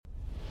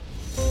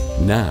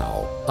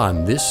Now,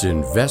 on this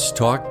Invest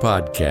Talk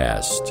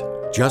podcast,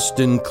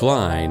 Justin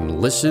Klein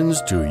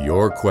listens to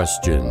your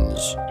questions.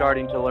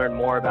 Starting to learn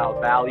more about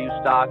value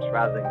stocks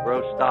rather than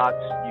growth stocks.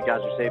 You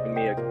guys are saving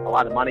me a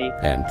lot of money.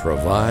 And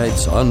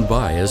provides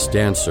unbiased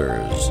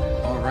answers.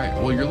 All right.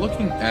 Well, you're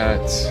looking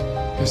at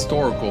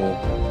historical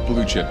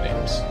blue chip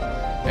names,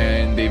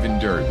 and they've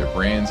endured. Their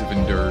brands have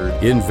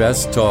endured.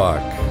 Invest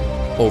Talk.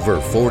 Over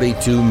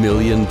 42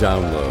 million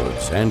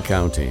downloads and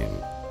counting.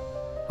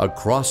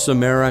 Across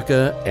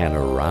America and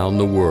around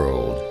the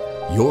world.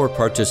 Your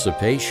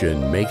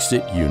participation makes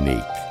it unique.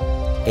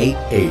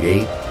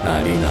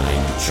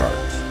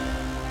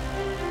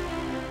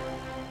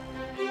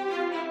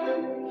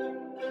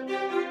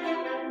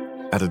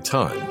 888-99-CHART. At a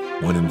time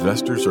when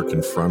investors are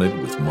confronted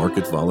with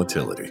market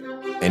volatility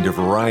and a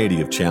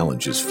variety of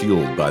challenges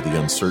fueled by the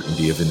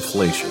uncertainty of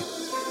inflation,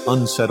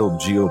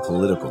 unsettled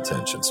geopolitical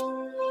tensions,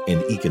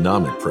 and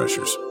economic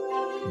pressures,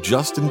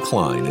 Justin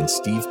Klein and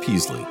Steve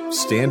Peasley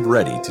stand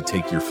ready to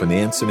take your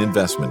finance and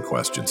investment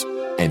questions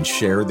and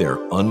share their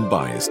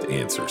unbiased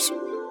answers.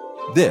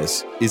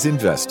 This is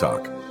Invest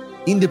Talk,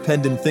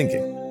 independent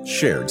thinking,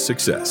 shared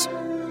success.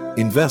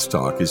 Invest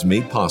Talk is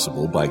made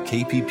possible by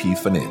KPP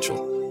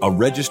Financial, a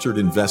registered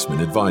investment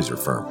advisor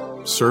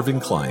firm serving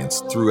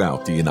clients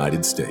throughout the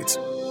United States.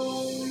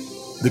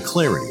 The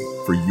clarity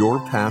for your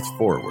path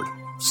forward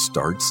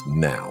starts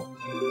now.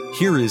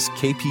 Here is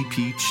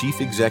KPP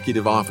Chief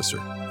Executive Officer,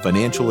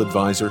 Financial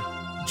Advisor,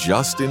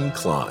 Justin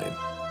Klein.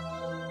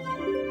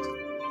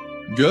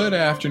 Good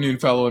afternoon,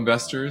 fellow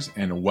investors,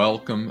 and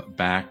welcome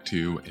back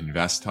to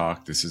Invest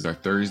Talk. This is our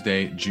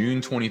Thursday,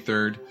 June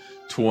 23rd,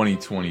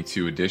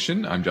 2022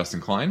 edition. I'm Justin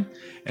Klein,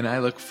 and I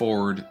look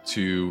forward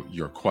to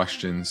your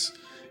questions.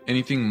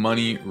 Anything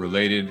money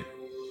related,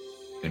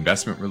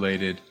 investment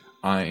related,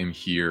 I am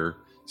here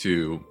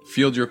to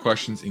field your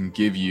questions and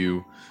give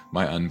you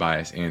my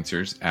unbiased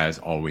answers, as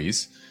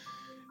always.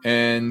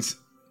 And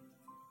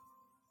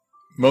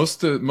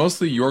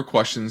mostly your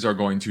questions are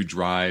going to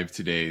drive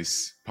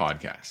today's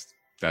podcast.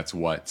 That's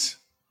what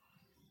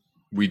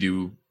we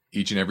do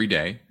each and every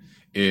day,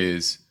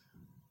 is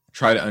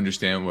try to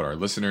understand what our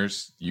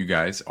listeners, you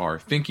guys, are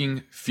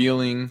thinking,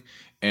 feeling,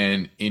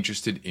 and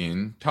interested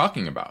in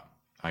talking about.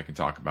 I can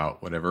talk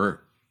about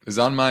whatever is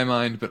on my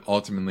mind, but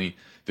ultimately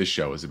this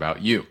show is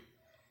about you.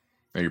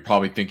 Now, you're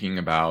probably thinking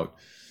about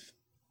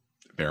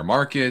bear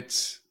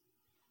markets,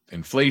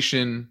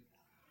 inflation,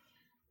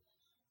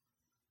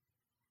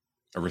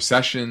 a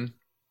recession,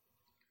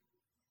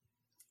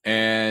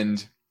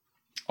 and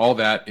all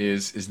that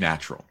is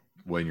natural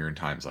when you're in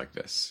times like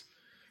this.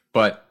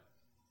 But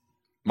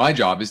my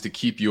job is to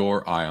keep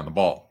your eye on the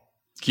ball,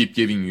 keep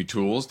giving you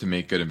tools to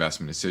make good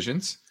investment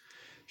decisions,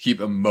 keep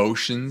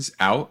emotions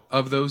out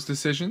of those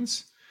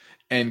decisions,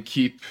 and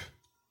keep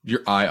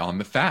your eye on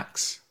the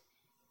facts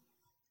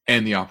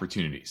and the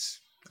opportunities,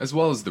 as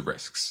well as the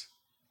risks.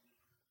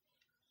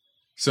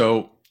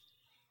 So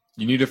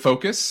you need to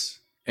focus,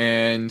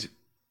 and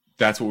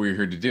that's what we're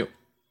here to do,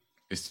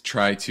 is to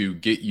try to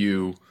get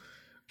your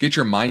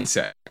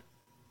mindset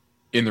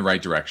in the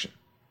right direction.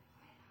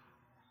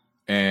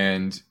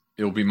 And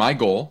it'll be my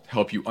goal to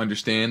help you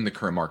understand the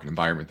current market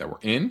environment that we're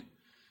in,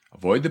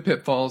 avoid the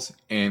pitfalls,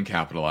 and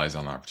capitalize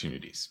on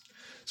opportunities.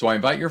 So I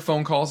invite your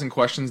phone calls and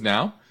questions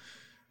now,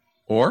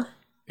 or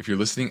if you're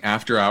listening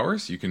after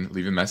hours, you can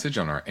leave a message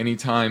on our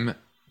anytime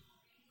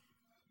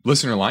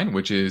listener line,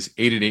 which is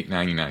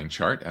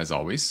 888-99-CHART, as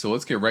always. So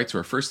let's get right to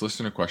our first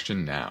listener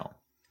question now.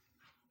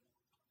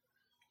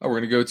 We're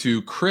going to go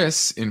to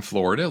Chris in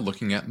Florida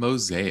looking at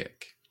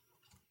Mosaic.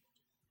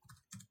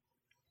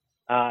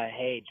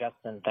 Hey,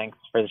 Justin, thanks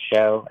for the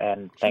show,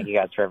 and thank you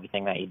guys for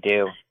everything that you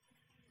do.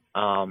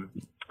 I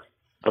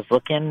was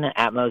looking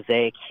at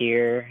Mosaic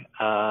here,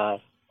 saw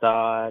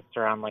it's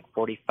around like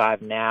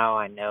 45 now.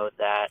 I know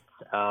that,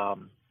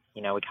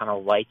 we kind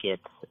of like it,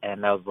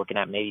 and I was looking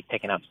at maybe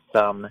picking up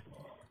some,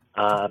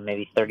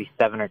 maybe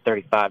 37 or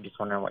 35, just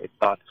wondering what your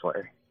thoughts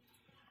were.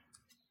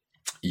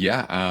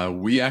 Yeah,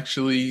 we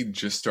actually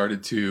just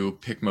started to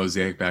pick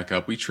Mosaic back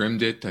up. We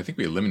trimmed it. I think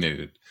we eliminated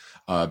it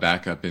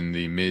back up in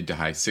the mid to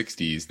high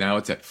 60s. Now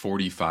it's at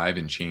 45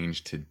 and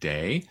change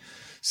today.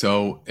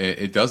 So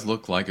it does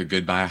look like a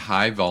good buy,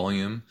 high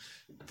volume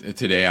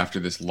today after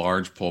this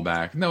large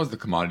pullback. And that was the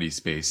commodity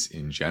space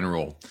in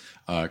general,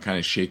 kind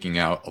of shaking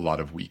out a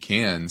lot of weak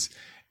hands.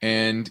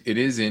 And it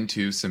is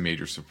into some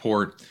major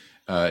support.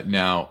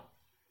 Now,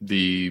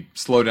 the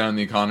slowdown in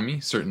the economy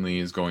certainly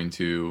is going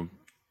to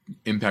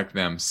impact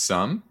them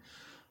some,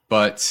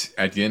 but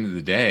at the end of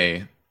the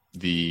day,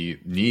 the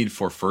need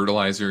for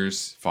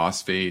fertilizers,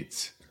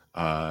 phosphates,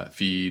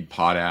 feed,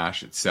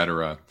 potash,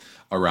 etc.,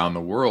 around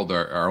the world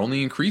are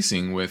only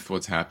increasing with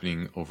what's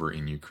happening over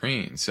in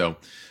Ukraine. So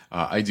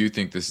I do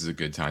think this is a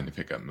good time to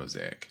pick up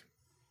Mosaic.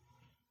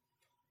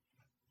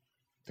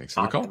 Thanks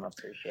for the call.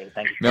 Appreciate it.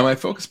 Thank you. Now, my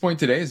focus point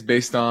today is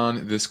based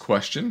on this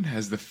question: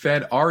 has the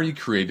Fed already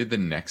created the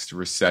next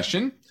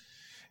recession?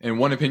 And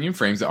one opinion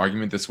frames the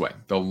argument this way.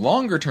 The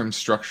longer-term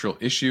structural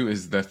issue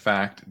is the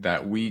fact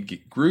that we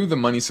grew the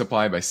money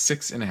supply by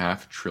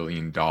 $6.5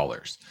 trillion.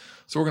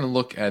 So we're going to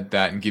look at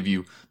that and give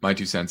you my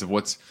 2 cents of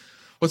what's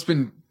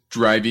been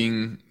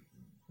driving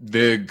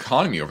the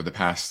economy over the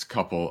past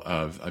couple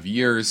of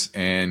years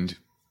and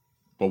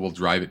what will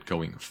drive it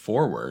going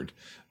forward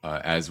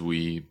as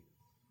we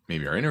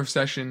maybe are in a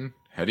recession,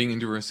 heading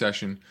into a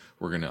recession.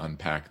 We're going to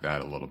unpack that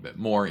a little bit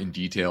more in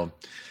detail.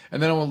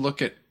 And then I will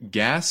look at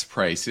gas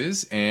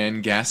prices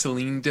and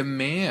gasoline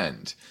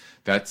demand.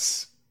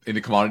 That's in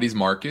the commodities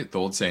market. The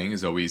old saying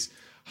is always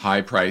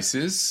high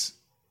prices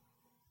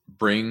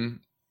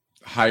bring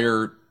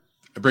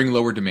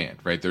lower demand,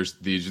 right? There's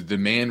the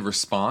demand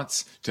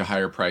response to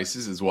higher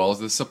prices as well as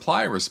the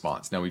supply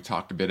response. Now, we've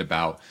talked a bit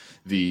about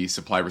the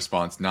supply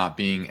response not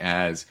being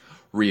as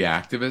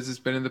reactive as it's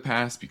been in the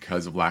past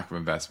because of lack of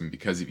investment,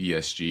 because of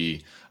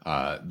ESG,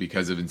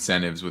 because of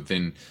incentives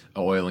within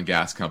oil and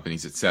gas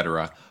companies,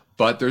 etc.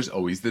 But there's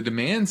always the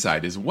demand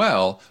side as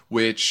well,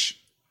 which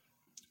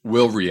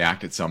will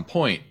react at some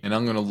point. And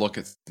I'm going to look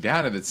at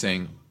data that's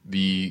saying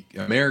the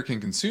American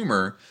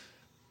consumer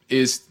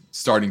is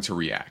starting to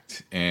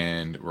react.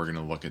 And we're going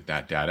to look at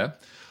that data.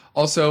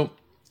 Also,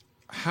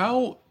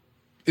 how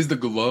is the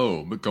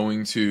globe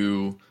going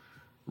to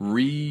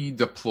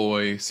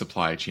redeploy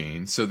supply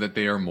chains so that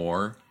they are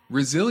more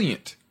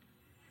resilient?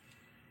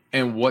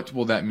 And what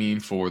will that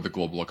mean for the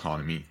global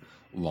economy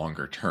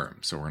longer term?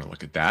 So we're going to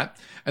look at that.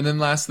 And then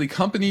lastly,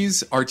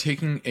 companies are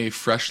taking a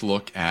fresh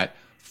look at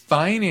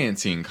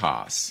financing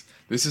costs.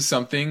 This is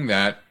something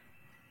that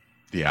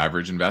the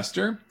average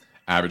investor,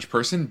 average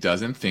person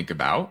doesn't think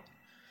about,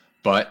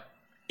 but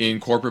in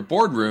corporate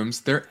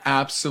boardrooms, they're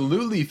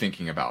absolutely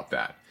thinking about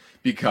that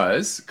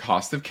because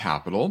cost of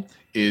capital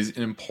is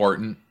an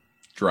important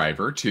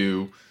driver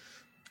to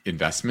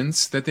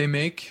investments that they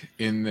make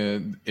in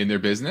their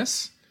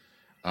business,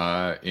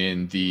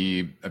 in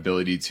the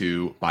ability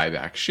to buy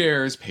back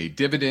shares, pay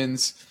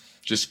dividends,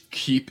 just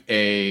keep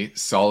a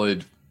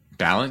solid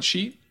balance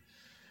sheet.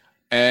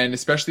 And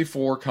especially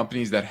for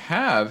companies that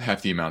have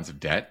hefty amounts of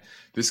debt,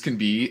 this can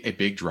be a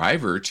big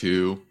driver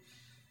to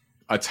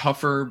a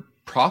tougher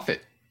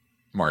profit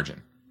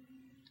margin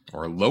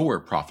or a lower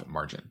profit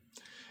margin.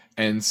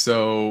 And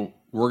so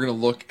we're going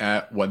to look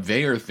at what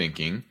they are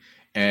thinking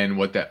and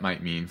what that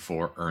might mean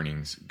for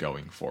earnings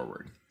going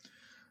forward.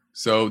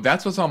 So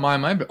that's what's on my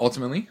mind, but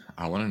ultimately,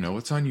 I want to know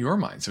what's on your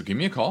mind. So give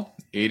me a call,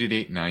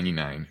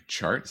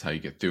 888-99-CHART. That's how you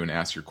get through and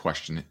ask your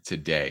question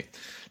today.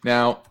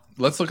 Now,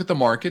 let's look at the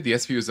market. The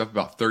S&P was up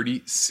about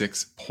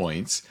 36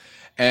 points.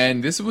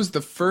 And this was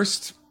the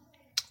first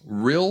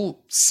real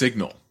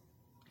signal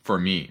for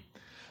me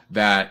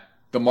that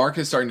the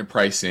market is starting to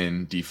price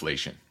in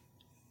deflation.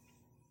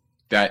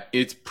 That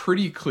it's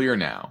pretty clear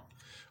now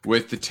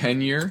with the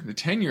 10-year. The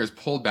 10-year has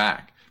pulled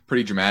back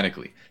pretty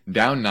dramatically,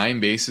 down 9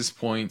 basis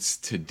points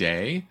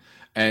today.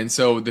 And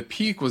so the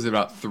peak was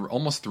about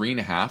almost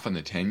 3.5 on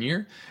the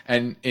 10-year.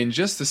 And in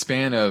just the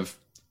span of,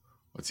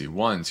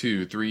 1,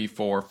 2, 3,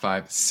 4,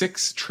 5,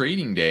 6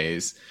 trading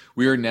days,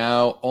 we are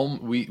now,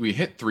 we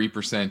hit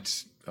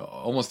 3%,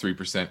 almost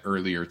 3%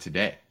 earlier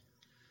today.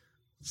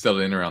 Still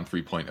in around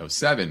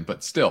 3.07,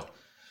 but still,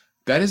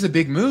 that is a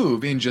big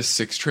move in just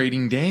 6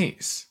 trading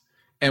days.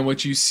 And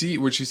what you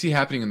see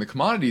happening in the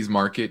commodities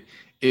market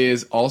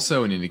is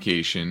also an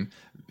indication,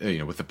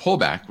 with the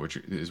pullback, which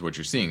is what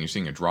you're seeing. You're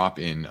seeing a drop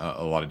in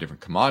a lot of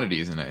different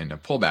commodities and a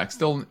pullback.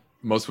 Still,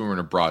 most of them are in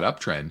a broad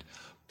uptrend,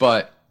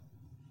 but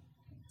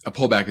a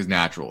pullback is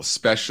natural,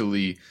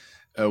 especially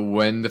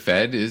when the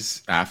Fed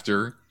is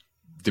after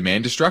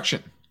demand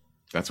destruction.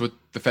 That's what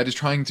the Fed is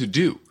trying to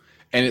do.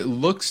 And it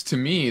looks to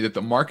me that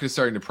the market is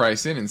starting to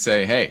price in and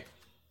say, hey,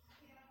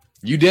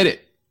 you did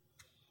it.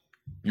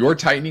 Your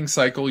tightening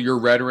cycle, your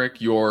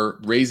rhetoric, your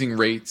raising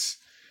rates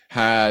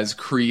has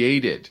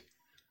created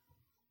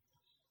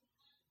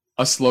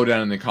a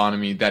slowdown in the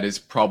economy that is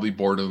probably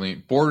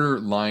borderlining.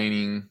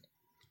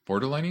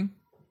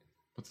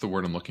 What's the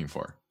word I'm looking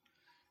for?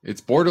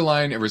 It's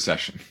borderline a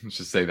recession. Let's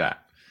just say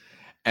that.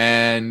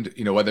 And,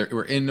 whether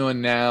we're in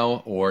one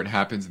now or it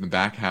happens in the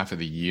back half of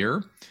the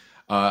year,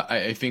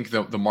 I think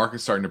the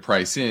market's starting to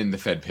price in the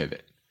Fed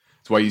pivot.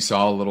 That's why you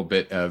saw a little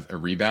bit of a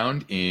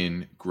rebound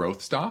in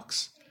growth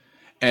stocks.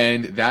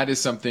 And that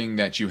is something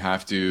that you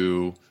have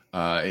to,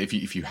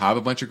 if you have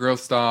a bunch of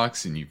growth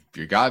stocks and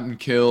you've gotten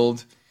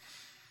killed,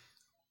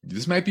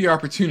 this might be your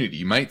opportunity.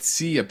 You might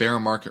see a bear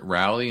market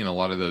rally in a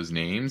lot of those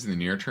names in the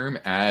near term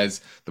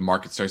as the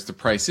market starts to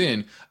price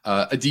in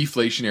a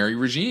deflationary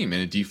regime.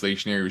 And a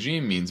deflationary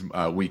regime means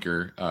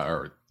weaker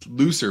or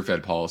looser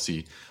Fed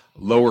policy,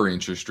 lower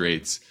interest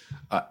rates,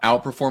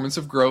 outperformance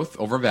of growth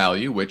over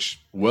value,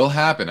 which will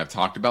happen. I've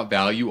talked about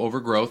value over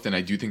growth, and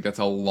I do think that's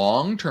a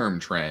long-term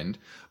trend,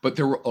 but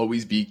there will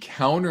always be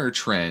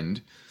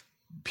counter-trend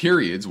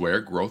periods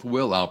where growth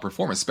will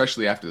outperform,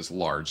 especially after this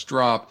large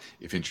drop.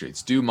 If interest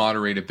rates do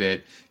moderate a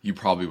bit, you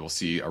probably will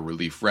see a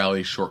relief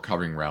rally, short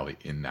covering rally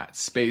in that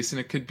space, and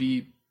it could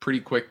be pretty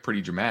quick,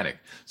 pretty dramatic.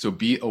 So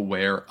be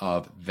aware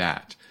of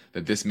that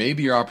this may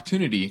be your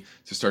opportunity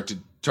to start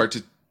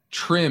to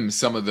trim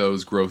some of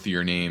those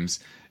growthier names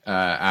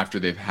after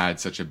they've had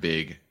such a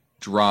big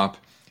drop.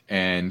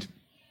 And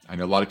I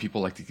know a lot of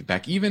people like to get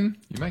back even.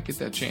 You might get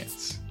that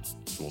chance.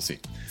 So we'll see.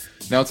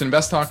 Now it's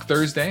Invest Talk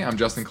Thursday. I'm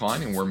Justin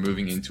Klein, and we're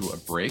moving into a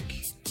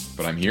break.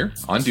 But I'm here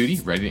on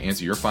duty, ready to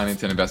answer your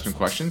finance and investment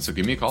questions. So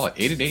give me a call at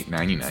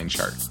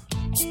 888-99-CHART.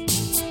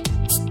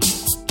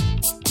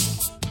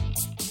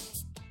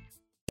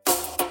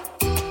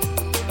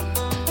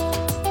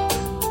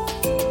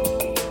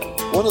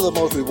 One of the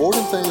most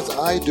rewarding things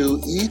I do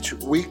each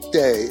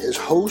weekday is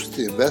host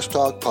the Invest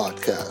Talk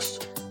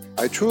podcast.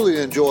 I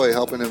truly enjoy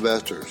helping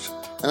investors,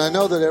 and I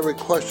know that every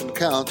question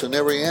counts and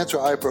every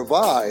answer I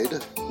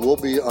provide will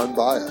be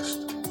unbiased.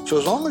 So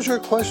as long as your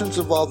questions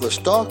involve the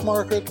stock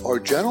market or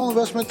general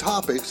investment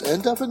topics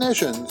and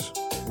definitions,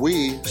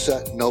 we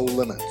set no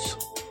limits.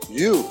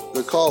 You,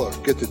 the caller,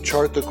 get to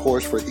chart the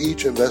course for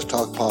each Invest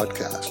Talk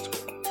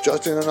podcast.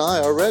 Justin and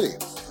I are ready.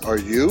 Are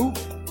you?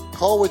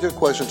 Call with your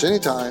questions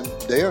anytime,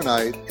 day or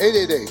night,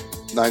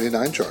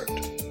 888-99-CHART.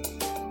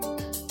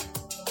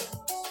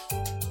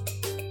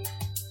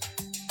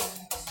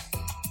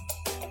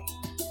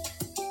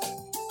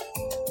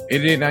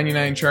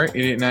 chart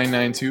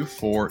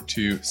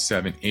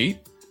 888-992-4278.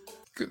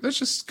 Let's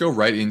just go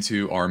right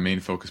into our main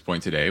focus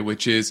point today,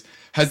 which is,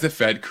 has the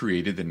Fed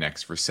created the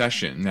next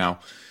recession? Now,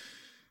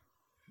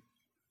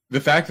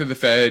 the fact that the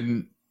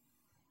Fed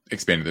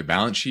expanded their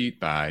balance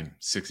sheet by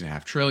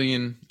 $6.5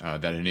 trillion,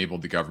 that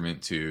enabled the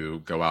government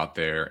to go out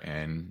there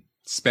and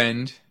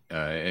spend.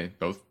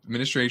 Both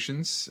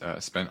administrations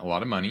spent a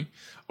lot of money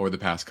over the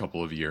past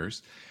couple of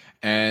years,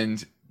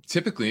 and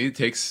typically it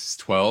takes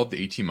 12 to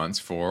 18 months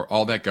for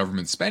all that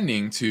government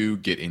spending to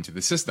get into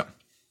the system.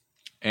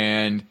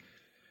 And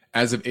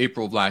as of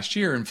April of last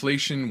year,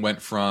 inflation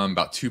went from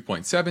about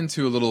 2.7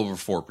 to a little over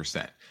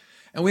 4%.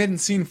 And we hadn't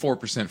seen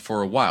 4%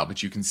 for a while,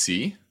 but you can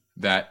see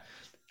that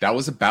that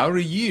was about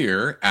a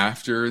year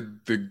after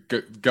the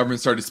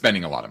government started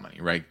spending a lot of money,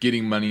 right?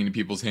 Getting money into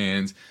people's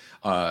hands,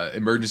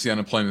 emergency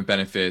unemployment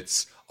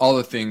benefits, all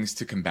the things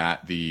to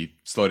combat the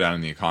slowdown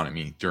in the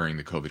economy during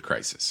the COVID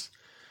crisis.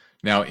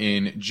 Now,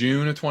 in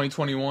June of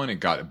 2021, it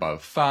got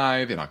above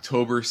 5. In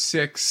October,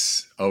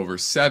 6. Over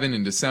 7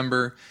 in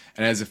December.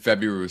 And as of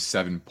February, it was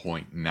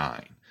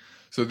 7.9.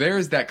 So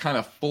there's that kind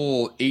of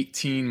full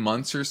 18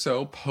 months or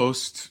so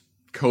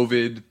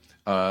post-COVID,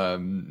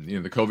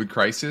 the COVID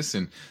crisis,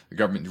 and the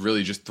government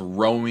really just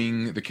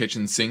throwing the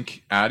kitchen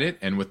sink at it,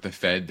 and with the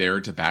Fed there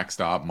to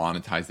backstop,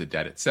 monetize the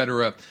debt,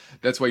 etc.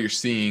 That's why you're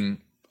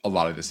seeing a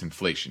lot of this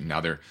inflation.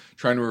 Now they're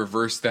trying to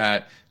reverse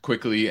that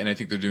quickly, and I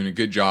think they're doing a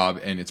good job,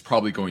 and it's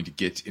probably going to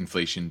get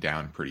inflation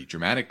down pretty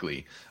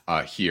dramatically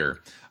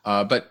here.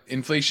 But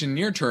inflation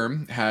near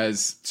term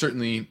has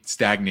certainly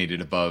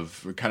stagnated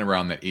above, kind of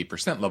around that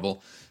 8%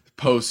 level,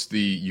 post the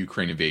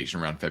Ukraine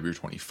invasion around February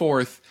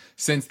 24th.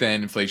 Since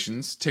then,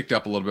 inflation's ticked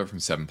up a little bit from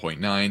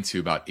 7.9 to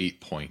about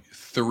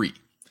 8.3.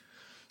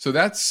 So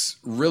that's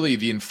really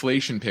the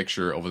inflation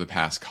picture over the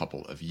past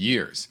couple of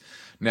years.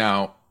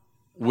 Now,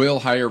 will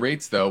higher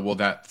rates, though, will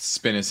that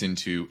spin us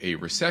into a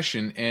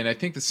recession? And I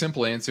think the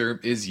simple answer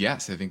is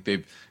yes. I think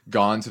they've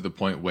gone to the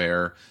point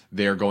where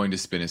they're going to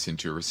spin us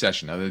into a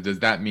recession. Now, does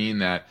that mean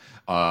that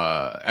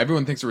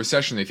everyone thinks a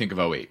recession, they think of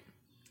 '08?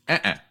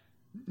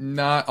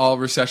 Not all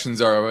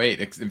recessions are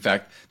 '08. In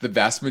fact, the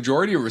vast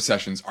majority of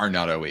recessions are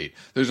not '08.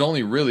 There's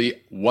only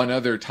really one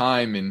other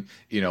time in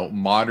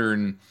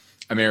modern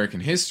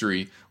American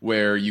history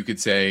where you could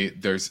say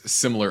there's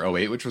similar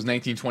 '08, which was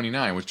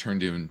 1929, which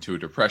turned into a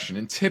depression.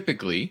 And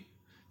typically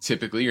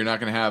you're not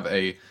going to have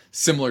a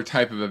similar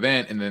type of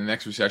event and then the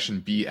next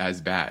recession be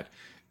as bad.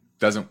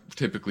 Doesn't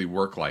typically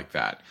work like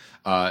that.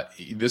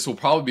 This will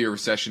probably be a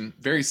recession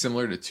very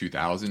similar to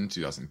 2000,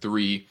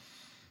 2003.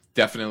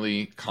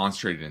 Definitely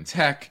concentrated in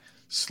tech,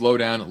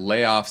 slowdown,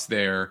 layoffs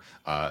there,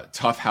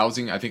 tough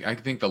housing. I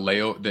think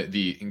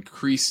the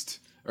increased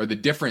or the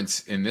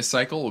difference in this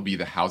cycle will be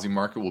the housing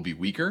market will be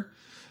weaker.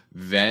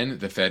 Then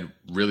the Fed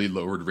really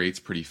lowered rates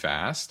pretty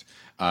fast,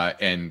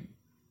 and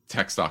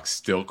tech stocks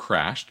still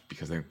crashed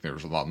because I think there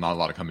was not a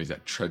lot of companies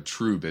that had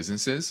true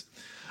businesses.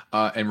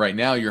 And right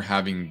now you're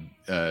having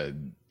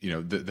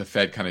the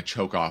Fed kind of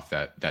choke off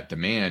that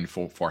demand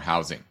for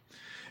housing,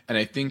 and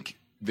I think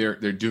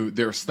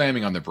they're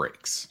slamming on the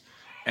brakes,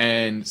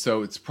 and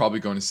so it's probably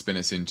going to spin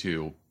us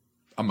into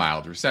a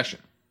mild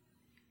recession.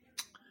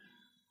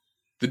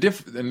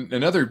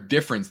 Another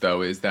difference,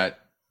 though, is that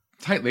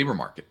tight labor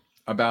market.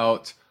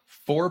 About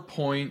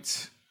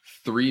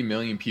 4.3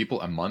 million people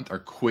a month are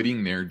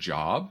quitting their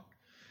job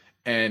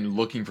and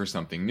looking for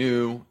something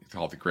new. It's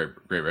called the Great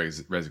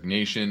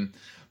Resignation.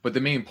 But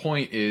the main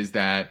point is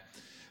that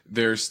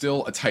there's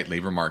still a tight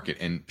labor market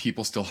and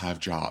people still have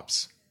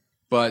jobs.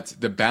 But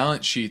the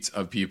balance sheets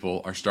of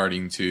people are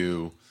starting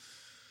to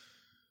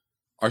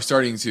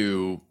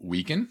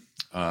weaken.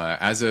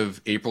 As of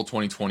April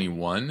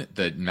 2021,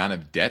 the amount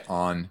of debt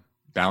on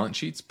balance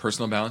sheets,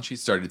 personal balance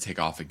sheets, started to take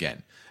off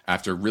again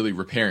after really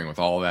repairing with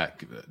all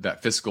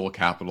that fiscal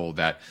capital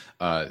that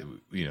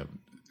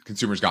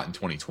consumers got in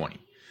 2020.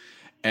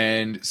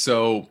 And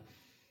so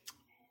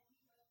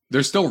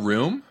there's still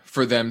room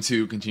for them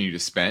to continue to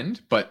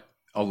spend, but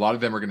a lot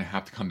of them are going to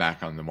have to come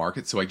back on the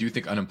market. So I do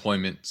think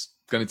unemployment's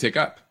going to tick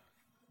up.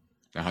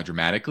 Now, how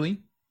dramatically?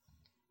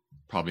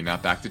 Probably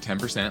not back to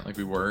 10% like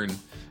we were in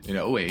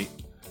 '08,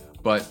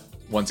 but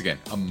once again,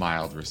 a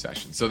mild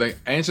recession. So they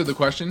answered the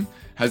question,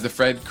 has the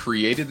Fed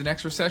created the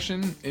next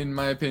recession? In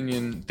my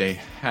opinion, they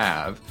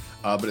have,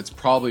 but it's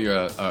probably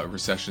a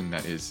recession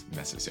that is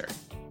necessary.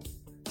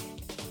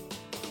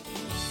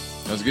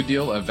 That was a good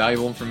deal of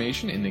valuable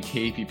information in the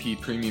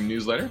KPP Premium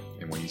Newsletter.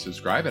 And when you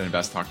subscribe at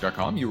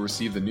investtalk.com, you'll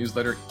receive the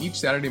newsletter each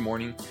Saturday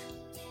morning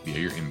via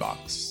your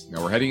inbox.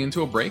 Now we're heading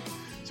into a break,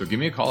 so give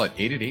me a call at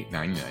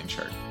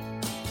 888-99-CHART.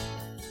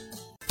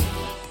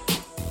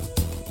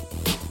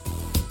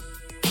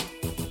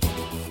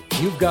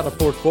 You've got a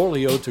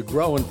portfolio to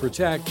grow and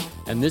protect,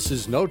 and this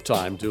is no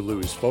time to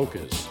lose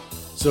focus.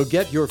 So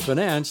get your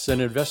finance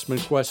and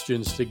investment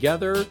questions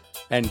together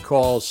and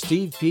call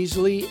Steve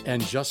Peasley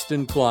and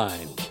Justin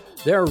Klein.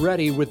 They're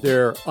ready with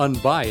their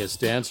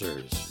unbiased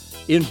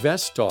answers.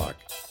 Invest Talk,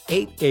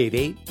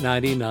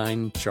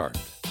 888-99-CHART.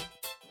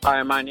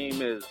 Hi, my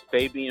name is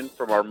Fabian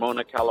from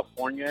Armona,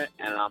 California,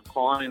 and I'm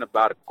calling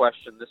about a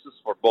question. This is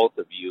for both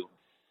of you.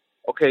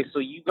 Okay, so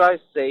you guys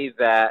say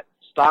that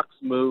stocks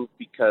move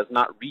because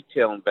not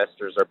retail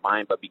investors are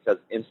buying, but because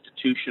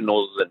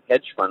institutionals and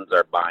hedge funds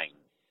are buying.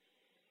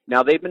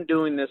 Now, they've been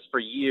doing this for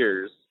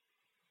years,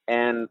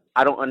 and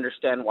I don't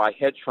understand why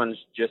hedge funds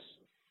just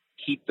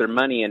keep their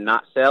money and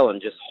not sell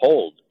and just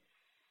hold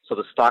so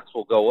the stocks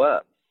will go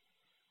up.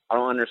 I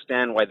don't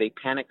understand why they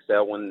panic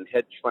sell when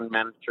hedge fund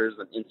managers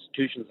and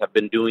institutions have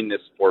been doing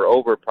this for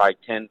over probably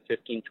 10,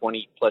 15,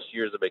 20 plus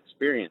years of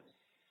experience.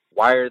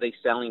 Why are they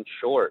selling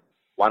short?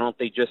 Why don't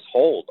they just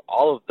hold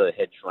all of the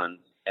hedge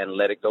funds and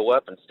let it go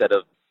up instead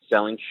of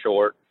selling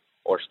short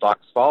or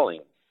stocks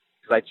falling?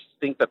 Because I just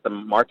think that the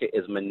market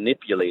is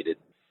manipulated.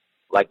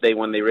 Like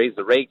when they raised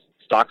the rates,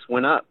 stocks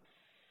went up.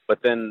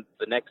 But then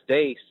the next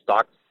day,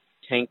 stocks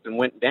tanked and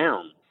went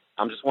down.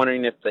 I'm just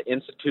wondering if the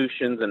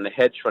institutions and the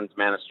hedge funds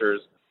managers,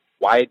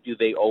 why do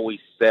they always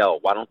sell?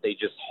 Why don't they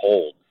just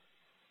hold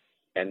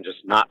and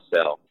just not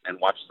sell and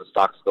watch the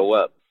stocks go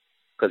up?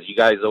 Because you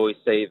guys always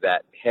say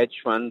that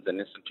hedge funds and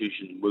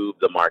institutions move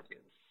the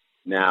market.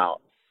 Now,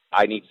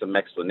 I need some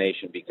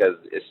explanation because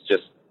it's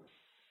just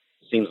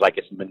seems like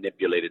it's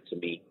manipulated to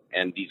me.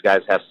 And these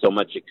guys have so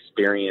much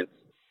experience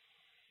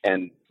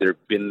and they've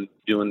been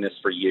doing this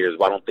for years.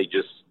 Why don't they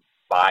just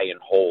buy and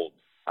hold?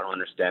 I don't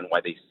understand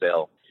why they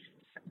sell.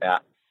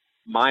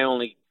 My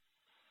only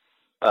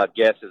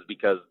guess is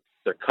because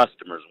their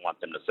customers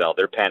want them to sell.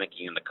 They're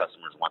panicking and the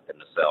customers want them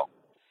to sell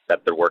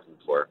that they're working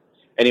for.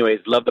 Anyways,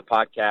 love the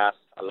podcast.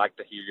 I'd like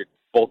to hear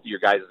both of your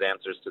guys'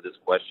 answers to this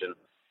question.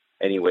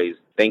 Anyways,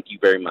 thank you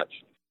very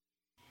much.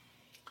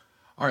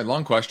 All right,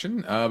 long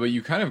question, but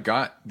you kind of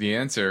got the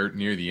answer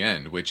near the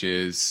end, which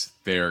is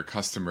their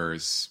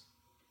customers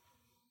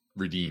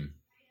redeem.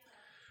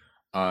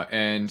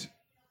 And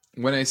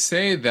when I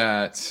say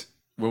that,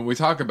 when we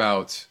talk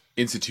about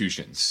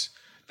institutions,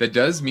 that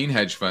does mean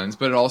hedge funds,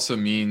 but it also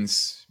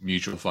means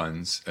mutual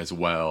funds as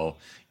well,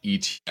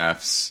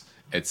 ETFs,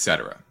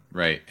 etc.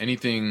 Right? Any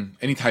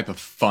type of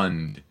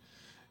fund,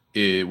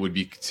 it would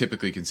be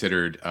typically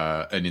considered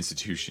an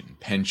institution,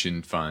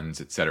 pension funds,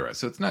 etc.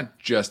 So it's not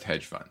just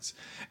hedge funds.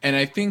 And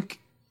I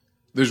think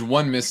there's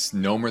one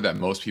misnomer that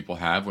most people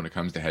have when it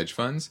comes to hedge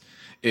funds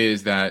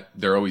is that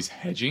they're always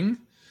hedging.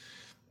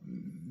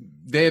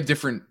 They have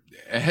different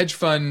hedge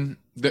fund.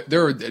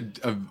 There are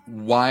a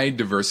wide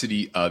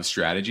diversity of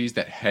strategies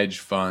that hedge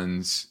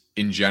funds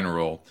in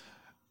general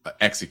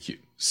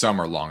execute.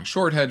 Some are long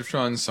short hedge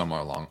funds, some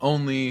are long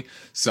only,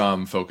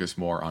 some focus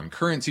more on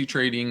currency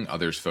trading,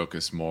 others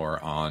focus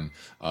more on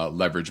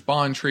leverage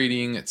bond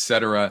trading,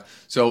 etc.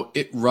 So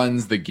it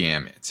runs the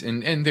gamut,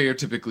 and they are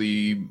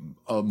typically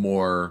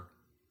more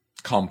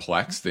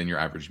complex than your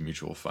average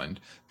mutual fund.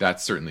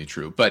 That's certainly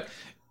true, but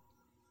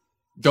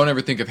don't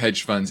ever think of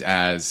hedge funds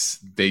as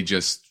they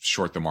just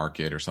short the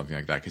market or something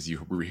like that, because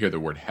you hear the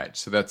word hedge.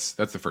 So that's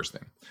the first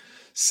thing.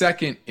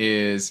 Second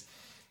is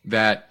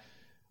that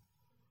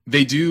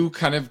they do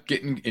kind of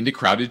get into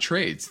crowded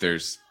trades.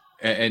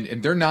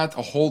 And they're not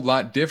a whole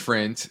lot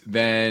different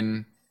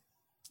than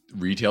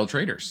retail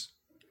traders,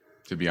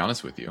 to be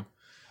honest with you.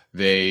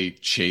 They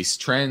chase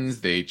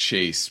trends, they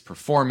chase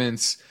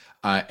performance,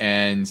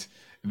 and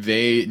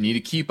they need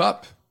to keep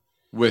up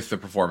with the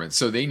performance.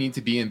 So they need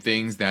to be in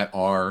things that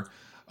are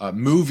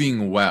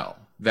moving well,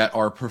 that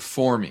are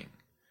performing.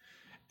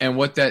 And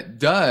what that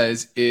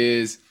does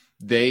is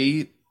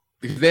they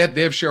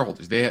have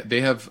shareholders.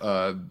 They have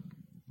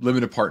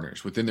limited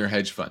partners within their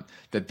hedge fund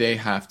that they're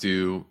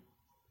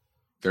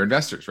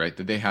investors, right?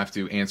 That they have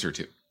to answer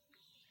to.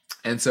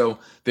 And so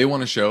they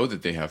want to show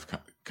that they have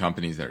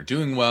companies that are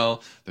doing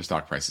well, their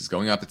stock price is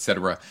going up,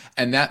 etc.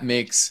 And that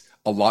makes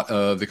a lot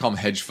of, they call them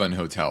hedge fund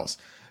hotels,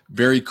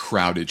 very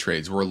crowded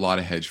trades where a lot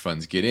of hedge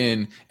funds get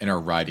in and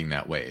are riding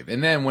that wave.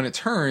 And then when it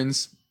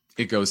turns,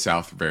 it goes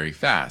south very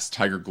fast.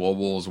 Tiger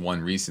Global's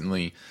one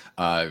recently.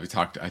 I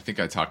think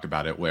I talked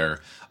about it, where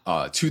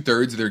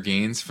 2/3 of their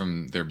gains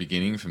from their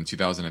beginning, from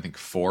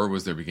 2004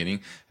 was their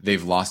beginning.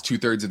 They've lost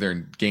 2/3 of their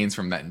gains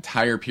from that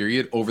entire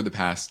period over the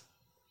past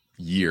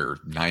year,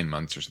 9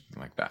 months or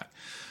something like that.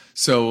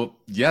 So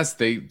yes,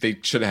 they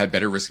should have had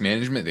better risk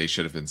management. They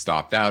should have been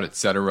stopped out,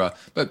 etc.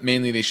 But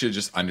mainly they should have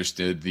just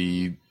understood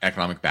the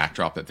economic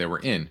backdrop that they were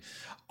in.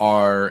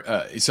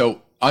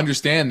 So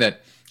understand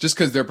that just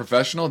because they're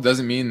professional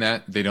doesn't mean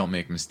that they don't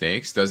make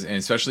mistakes, and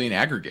especially in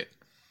aggregate.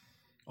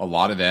 A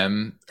lot of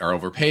them are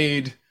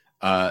overpaid.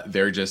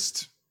 They're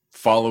just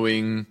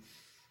following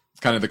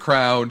kind of the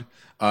crowd,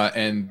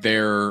 and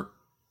they're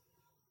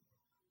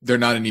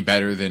not any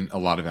better than a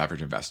lot of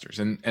average investors.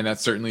 And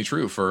that's certainly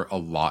true for a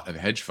lot of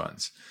hedge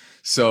funds.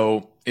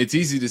 So it's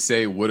easy to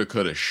say woulda,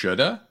 coulda,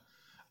 shoulda,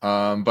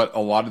 but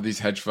a lot of these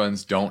hedge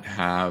funds don't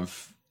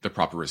have the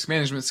proper risk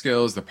management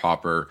skills, the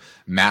proper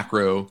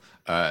macro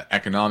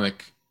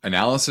economic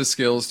analysis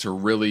skills to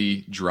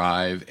really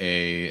drive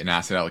an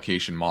asset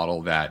allocation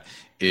model that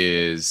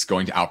is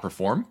going to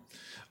outperform.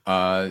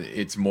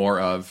 It's more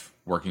of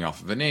working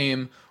off of a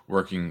name,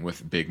 working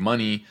with big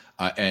money,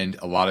 and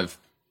a lot of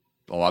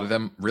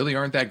them really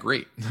aren't that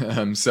great.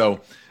 So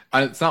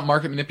it's not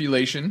market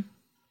manipulation.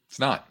 It's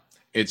not.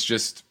 It's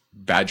just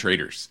bad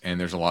traders. And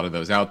there's a lot of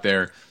those out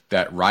there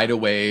that ride a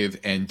wave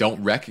and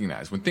don't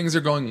recognize when things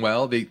are going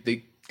well.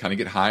 They kind of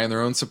get high on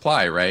their own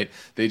supply, right?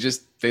 They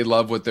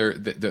love what they're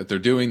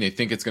doing. They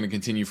think it's going to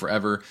continue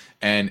forever.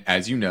 And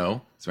as you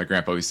know, as my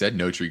grandpa always said,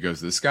 no tree goes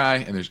to the sky.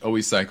 And there's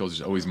always cycles.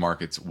 There's always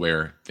markets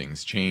where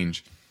things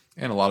change.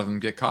 And a lot of them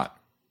get caught.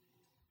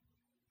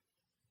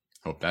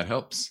 Hope that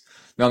helps.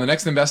 Now, in the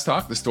next Invest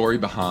Talk, the story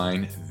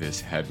behind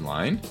this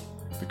headline.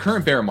 The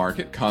current bear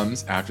market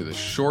comes after the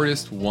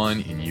shortest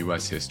one in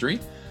U.S. history.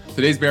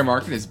 Today's bear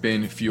market has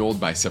been fueled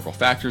by several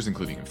factors,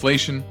 including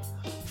inflation,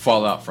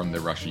 fallout from the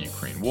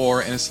Russia-Ukraine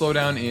war, and a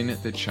slowdown in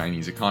the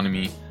Chinese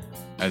economy,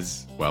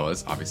 as well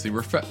as, obviously,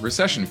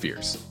 recession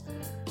fears.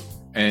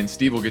 And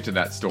Steve will get to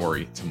that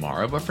story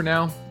tomorrow. But for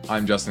now,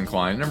 I'm Justin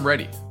Klein, and I'm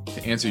ready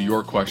to answer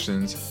your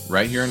questions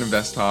right here on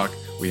Invest Talk.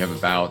 We have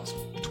about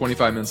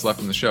 25 minutes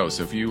left in the show.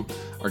 So if you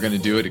are going to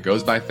do it, it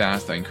goes by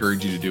fast. I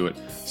encourage you to do it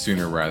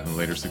sooner rather than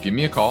later. So give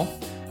me a call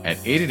at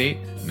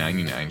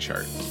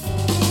 888-99-CHART.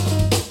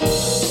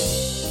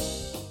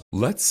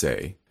 Let's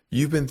say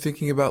you've been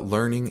thinking about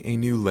learning a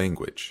new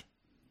language.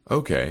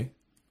 Okay,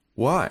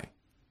 why?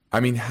 I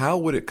mean, how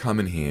would it come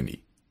in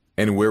handy?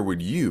 And where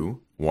would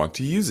you want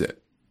to use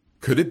it?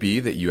 Could it be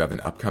that you have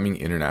an upcoming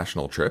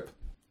international trip?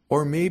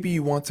 Or maybe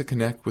you want to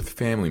connect with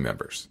family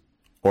members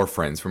or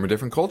friends from a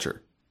different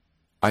culture?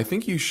 I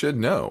think you should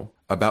know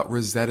about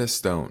Rosetta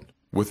Stone.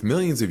 With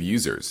millions of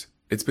users,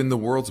 it's been the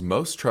world's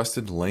most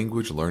trusted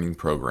language learning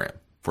program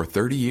for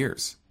 30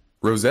 years.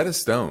 Rosetta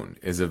Stone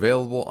is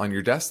available on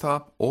your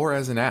desktop or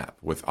as an app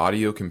with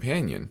Audio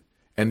Companion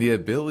and the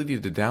ability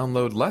to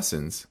download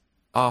lessons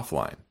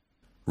offline.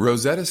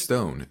 Rosetta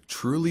Stone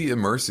truly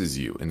immerses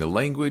you in the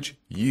language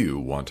you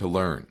want to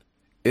learn.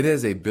 It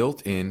has a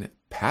built-in,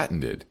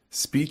 patented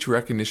speech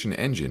recognition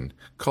engine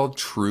called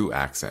True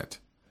Accent.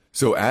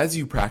 So as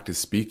you practice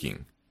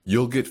speaking,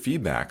 you'll get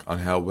feedback on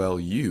how well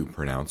you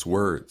pronounce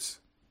words.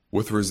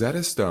 With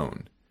Rosetta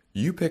Stone,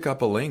 you pick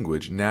up a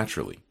language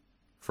naturally,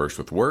 first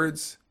with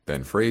words,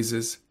 then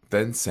phrases,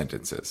 then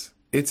sentences.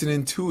 It's an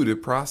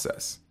intuitive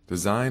process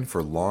designed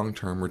for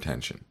long-term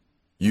retention.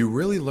 You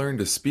really learn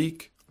to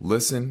speak,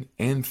 listen,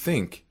 and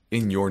think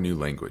in your new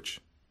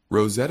language.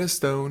 Rosetta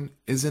Stone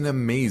is an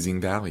amazing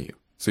value,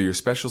 so your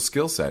special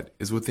skill set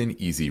is within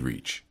easy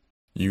reach.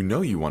 You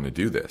know you want to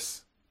do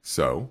this,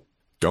 so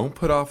don't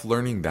put off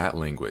learning that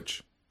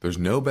language. There's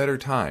no better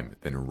time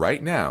than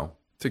right now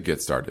to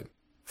get started.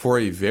 For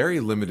a very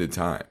limited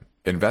time,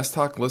 Invest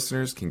Talk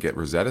listeners can get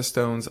Rosetta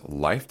Stone's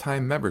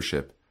lifetime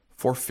membership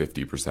for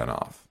 50%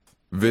 off.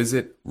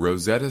 Visit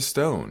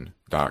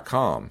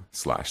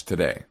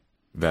rosettastone.com/today.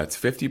 That's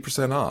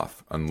 50%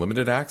 off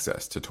unlimited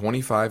access to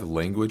 25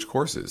 language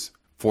courses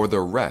for the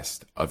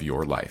rest of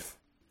your life.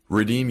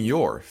 Redeem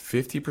your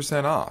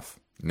 50% off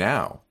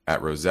now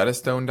at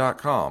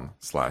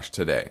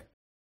rosettastone.com/today.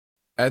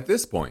 At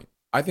this point,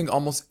 I think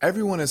almost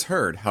everyone has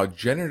heard how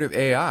generative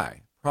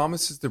AI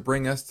promises to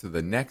bring us to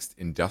the next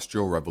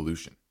industrial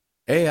revolution.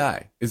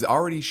 AI is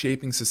already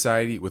shaping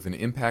society with an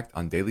impact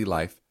on daily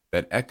life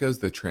that echoes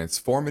the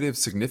transformative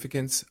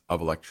significance of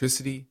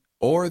electricity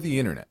or the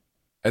internet.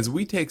 As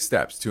we take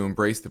steps to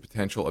embrace the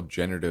potential of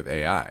generative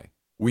AI,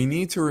 we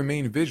need to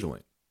remain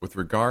vigilant with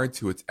regard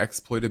to its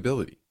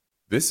exploitability.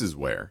 This is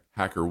where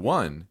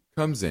HackerOne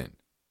comes in.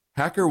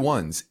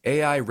 HackerOne's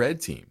AI Red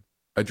Team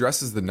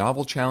addresses the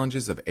novel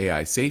challenges of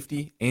AI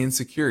safety and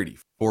security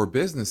for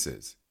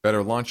businesses that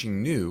are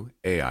launching new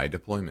AI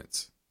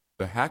deployments.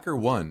 The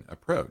HackerOne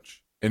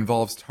approach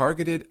involves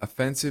targeted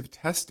offensive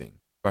testing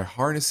by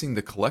harnessing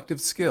the collective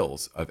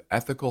skills of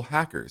ethical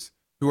hackers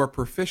who are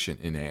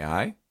proficient in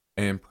AI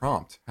and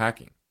prompt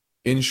hacking.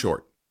 In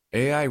short,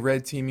 AI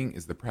red teaming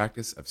is the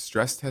practice of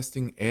stress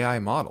testing AI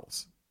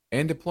models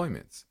and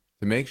deployments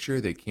to make sure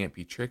they can't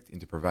be tricked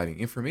into providing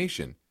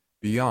information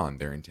beyond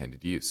their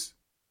intended use,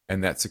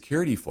 and that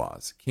security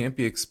flaws can't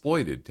be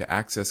exploited to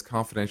access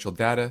confidential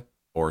data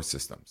or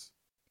systems.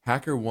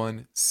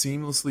 HackerOne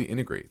seamlessly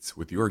integrates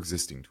with your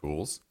existing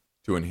tools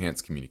to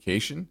enhance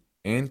communication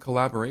and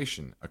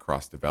collaboration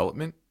across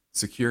development,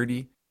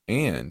 security,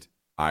 and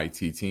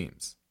IT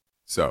teams.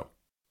 So,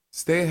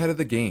 stay ahead of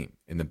the game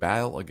in the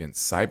battle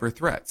against cyber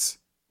threats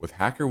with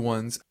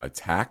HackerOne's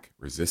attack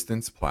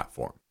resistance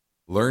platform.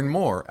 Learn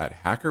more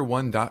at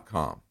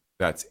hackerone.com.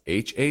 That's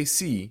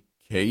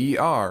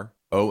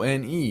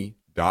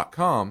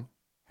HACKERONE.com,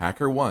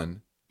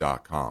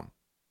 hackerone.com.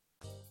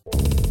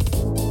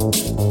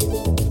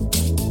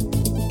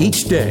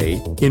 Each day,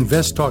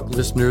 InvestTalk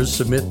listeners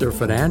submit their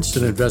finance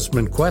and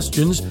investment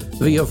questions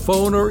via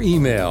phone or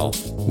email.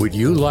 Would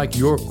you like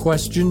your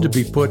question to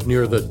be put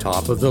near the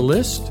top of the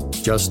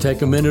list? Just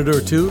take a minute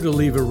or two to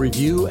leave a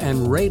review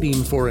and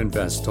rating for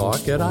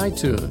InvestTalk at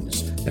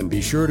iTunes. And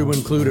be sure to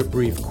include a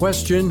brief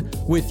question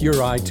with your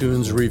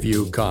iTunes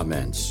review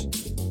comments.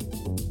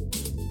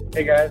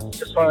 Hey guys,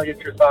 just want to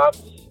get your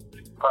thoughts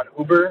on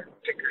Uber,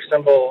 ticker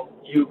symbol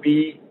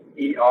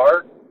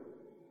UBER.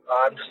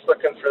 I'm just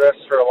looking for this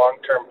for a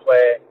long-term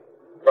play,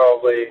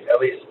 probably at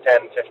least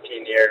 10,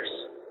 15 years.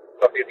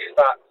 Hope you get your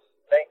thoughts.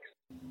 Thanks.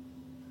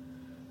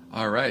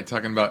 All right,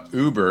 talking about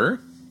Uber.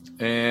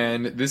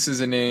 And this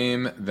is a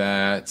name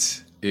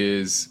that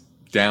is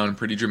down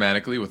pretty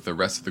dramatically with the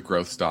rest of the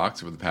growth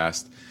stocks over the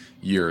past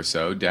year or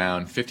so,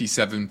 down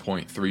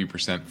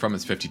 57.3% from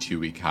its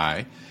 52-week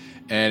high.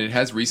 And it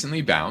has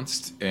recently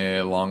bounced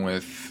along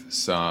with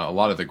a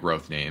lot of the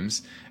growth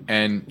names.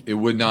 And it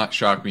would not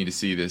shock me to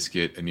see this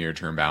get a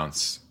near-term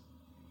bounce,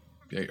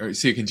 or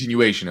see a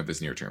continuation of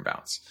this near-term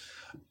bounce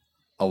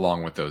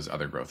along with those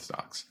other growth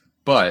stocks.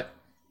 But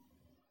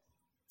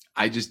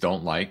I just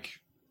don't like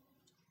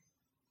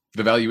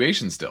the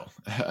valuation still.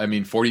 I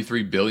mean,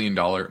 $43 billion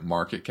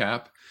market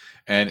cap,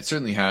 and it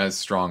certainly has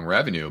strong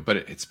revenue, but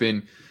it's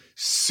been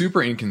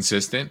super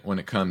inconsistent when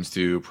it comes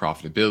to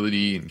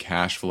profitability and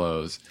cash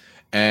flows.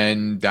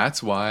 And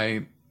that's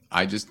why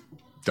I just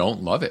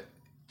don't love it,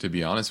 to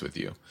be honest with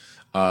you.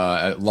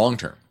 Long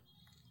term,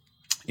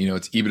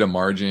 its EBITDA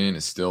margin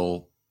is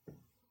still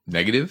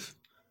negative.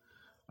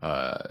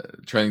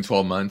 Trailing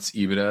 12 months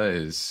EBITDA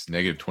is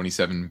negative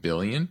 27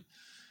 billion.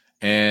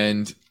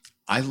 And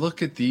I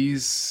look at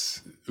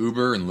these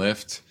Uber and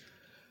Lyft,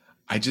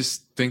 I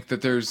just think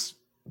that there's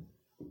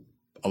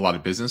a lot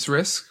of business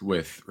risk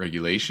with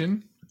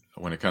regulation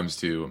when it comes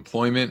to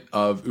employment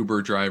of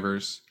Uber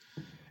drivers.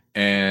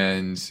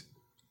 And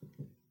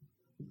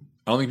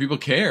I don't think people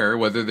care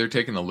whether they're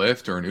taking a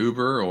Lyft or an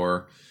Uber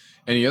or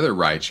any other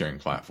ride-sharing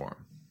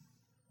platform.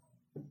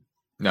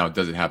 Now,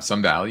 does it have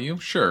some value?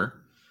 Sure.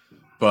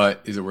 But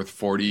is it worth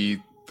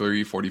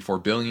 44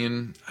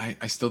 billion?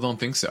 I still don't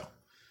think so.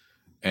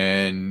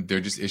 And they're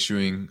just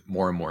issuing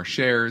more and more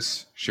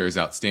shares. Shares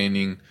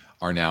outstanding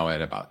are now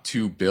at about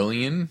 2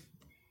 billion.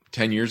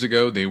 10 years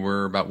ago, they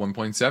were about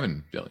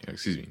 1.7 billion.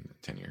 Excuse me,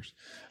 10 years.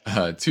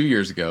 2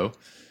 years ago,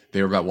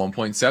 they were about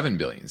 1.7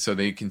 billion. So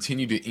they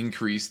continue to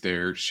increase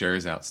their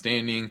shares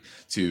outstanding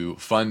to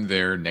fund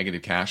their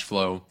negative cash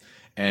flow.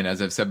 And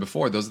as I've said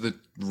before, those are the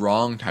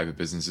wrong type of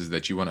businesses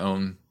that you want to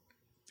own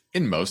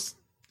in most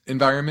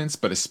environments,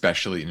 but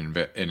especially in an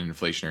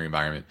inflationary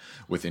environment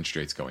with interest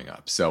rates going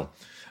up. So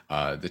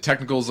the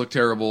technicals look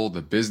terrible.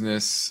 The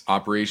business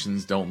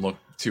operations don't look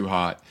too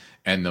hot.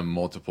 And the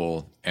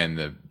multiple and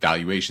the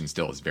valuation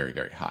still is very,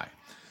 very high.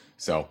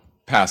 So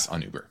pass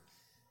on Uber.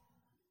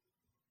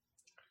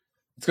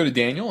 Let's go to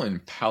Daniel in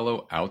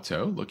Palo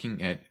Alto,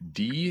 looking at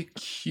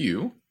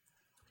DQ,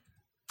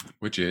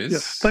 which is...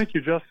 Yes, thank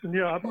you, Justin.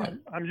 Yeah,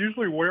 I'm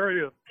usually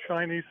wary of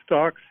Chinese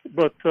stocks,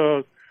 but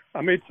I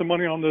made some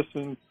money on this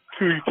two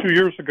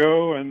years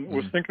ago and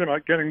was thinking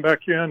about getting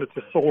back in. It's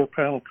a solar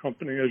panel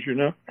company, as you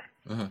know.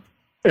 Uh-huh.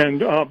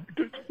 And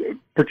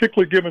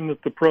particularly given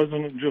that the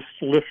president just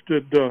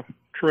lifted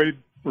trade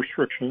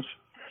restrictions.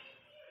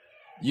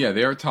 Yeah,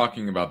 they are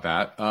talking about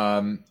that.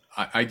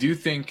 I do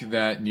think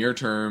that near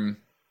term,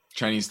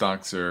 Chinese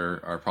stocks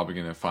are probably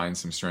going to find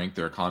some strength.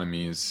 Their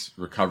economy is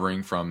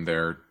recovering from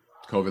their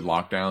COVID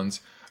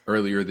lockdowns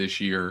earlier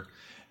this year,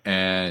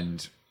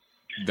 and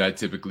that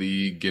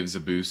typically gives a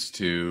boost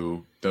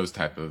to those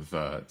type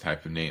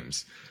of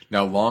names.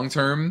 Now, long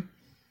term,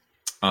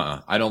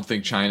 I don't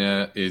think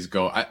China is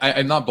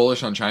I'm not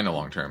bullish on China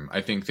long term.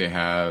 I think they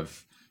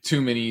have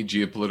too many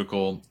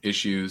geopolitical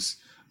issues.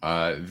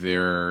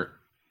 Their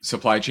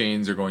supply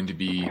chains are going to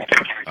be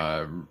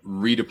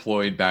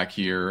redeployed back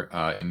here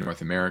in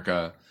North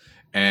America,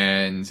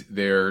 and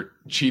their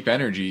cheap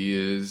energy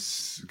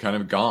is kind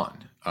of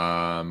gone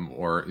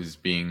or is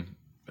being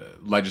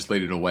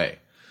legislated away.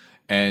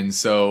 And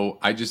so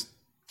I just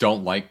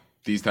don't like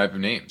these type of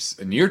names.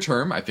 Near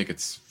term, I think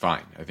it's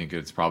fine. I think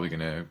it's probably going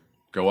to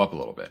go up a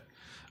little bit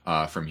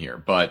from here,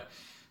 but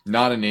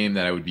not a name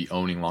that I would be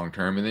owning long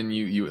term. And then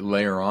you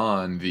layer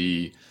on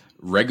the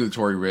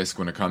regulatory risk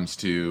when it comes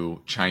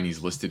to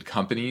Chinese listed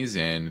companies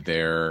and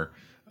their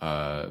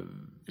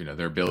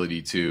their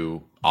ability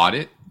to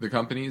audit the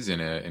companies in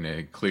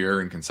a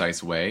clear and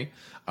concise way.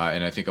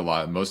 And I think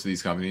most of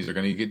these companies are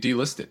going to get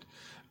delisted.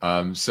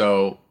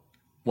 So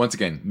once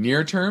again,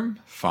 near term,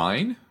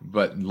 fine,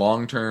 but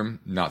long term,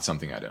 not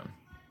something I'd own.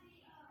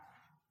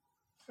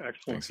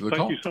 Excellent.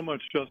 Thank you so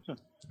much, Justin.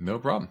 No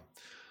problem.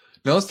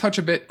 Now let's touch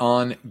a bit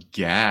on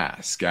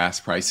gas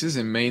prices,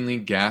 and mainly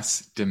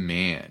gas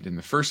demand. In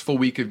the first full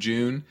week of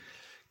June,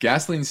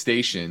 gasoline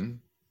sales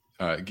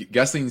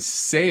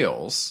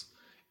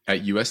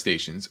at U.S.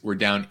 stations were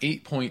down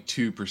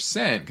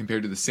 8.2%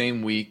 compared to the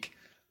same week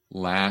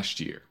last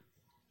year.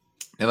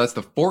 Now that's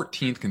the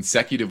 14th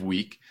consecutive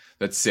week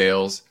that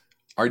sales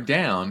are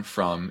down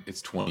from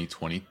its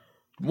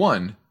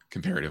 2021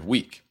 comparative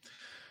week.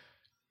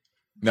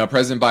 Now,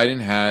 President Biden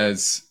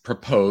has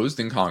proposed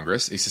in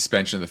Congress a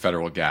suspension of the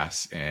federal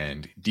gas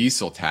and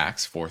diesel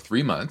tax for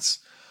 3 months,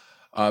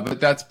 but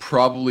that's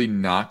probably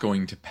not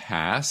going to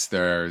pass.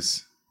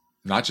 There's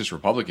not just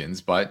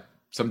Republicans, but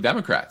some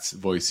Democrats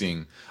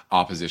voicing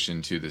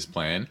opposition to this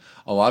plan.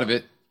 A lot of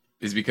it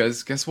is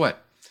because, guess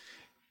what?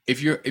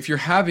 If you're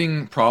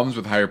having problems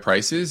with higher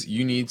prices,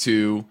 you need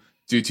to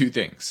do two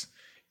things: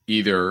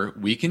 either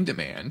weaken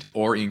demand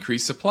or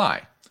increase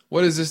supply.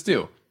 What does this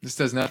do? This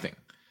does nothing.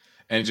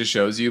 And it just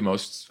shows you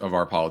most of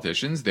our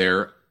politicians,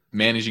 they're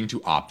managing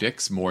to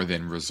optics more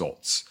than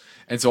results.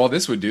 And so all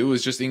this would do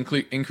is just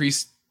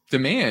increase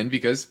demand,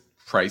 because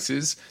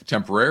prices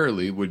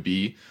temporarily would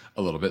be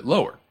a little bit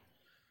lower.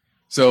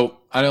 So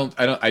I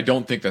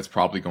don't think that's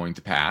probably going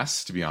to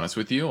pass, to be honest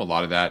with you. A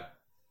lot of that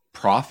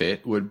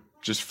profit would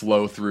just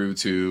flow through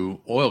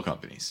to oil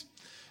companies.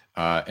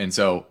 And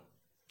so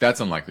that's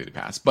unlikely to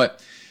pass.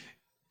 But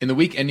in the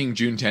week ending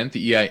June 10th,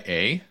 the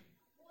EIA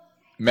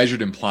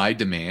measured implied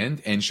demand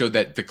and showed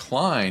that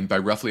declined by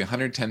roughly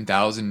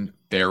 110,000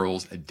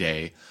 barrels a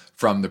day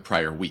from the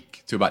prior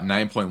week to about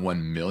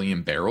 9.1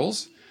 million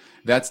barrels.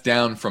 That's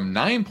down from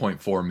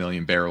 9.4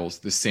 million barrels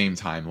the same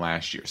time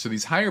last year. So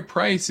these higher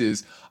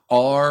prices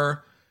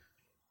are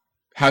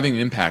having an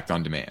impact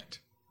on demand,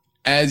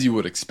 as you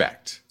would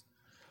expect,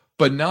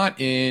 but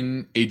not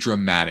in a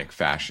dramatic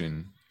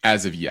fashion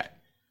as of yet.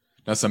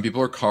 Now, some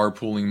people are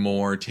carpooling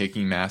more,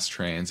 taking mass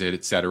transit,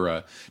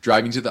 etc.,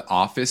 driving to the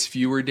office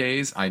fewer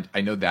days.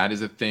 I know that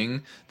is a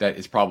thing that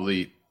is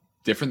probably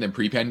different than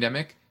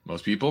pre-pandemic.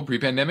 Most people,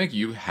 pre-pandemic,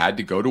 you had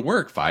to go to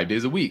work 5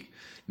 days a week.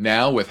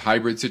 Now, with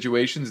hybrid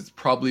situations, it's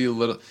probably a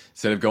little,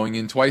 instead of going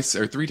in twice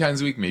or 3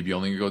 times a week, maybe you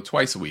only go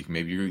twice a week.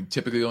 Maybe you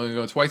typically only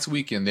go twice a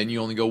week, and then you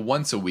only go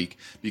once a week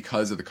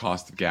because of the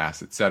cost of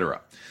gas,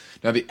 etc.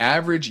 Now, the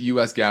average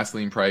U.S.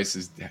 gasoline price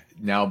is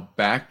now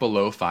back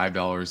below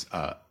 $5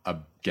 a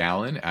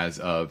gallon as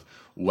of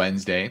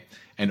Wednesday,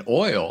 and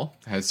oil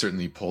has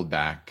certainly pulled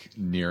back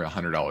near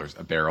 $100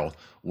 a barrel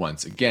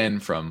once again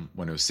from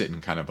when it was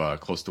sitting kind of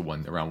close to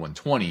around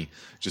 120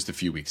 just a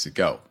few weeks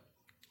ago.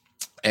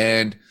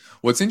 And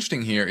what's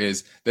interesting here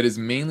is that it's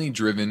mainly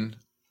driven,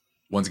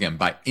 once again,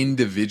 by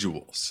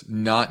individuals,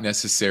 not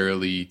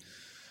necessarily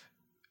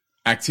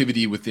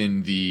activity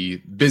within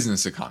the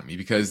business economy,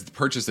 because the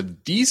purchase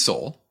of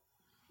diesel,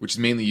 which is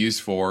mainly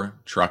used for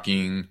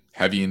trucking,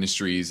 heavy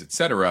industries,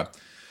 etc.,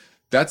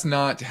 that's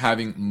not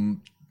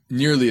having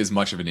nearly as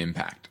much of an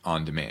impact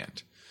on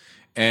demand.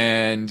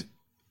 But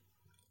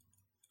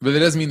that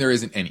doesn't mean there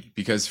isn't any,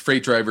 because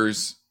freight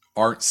drivers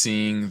aren't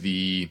seeing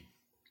the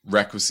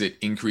requisite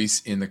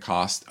increase in the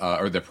cost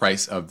or the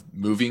price of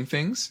moving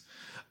things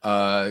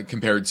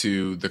compared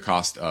to the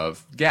cost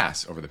of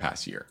gas over the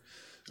past year,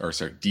 or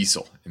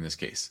diesel in this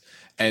case.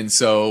 And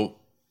so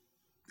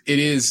it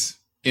is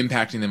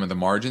impacting them at the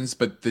margins,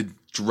 but the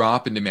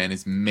drop in demand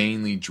is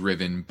mainly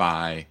driven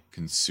by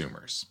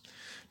consumers.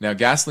 Now,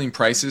 gasoline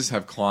prices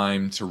have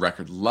climbed to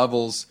record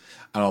levels,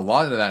 and a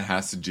lot of that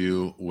has to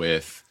do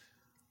with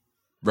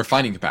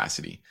refining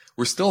capacity.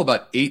 We're still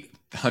about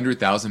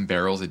 800,000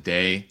 barrels a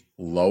day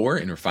lower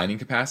in refining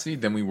capacity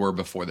than we were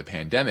before the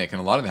pandemic, and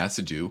a lot of that has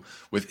to do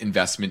with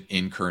investment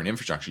in current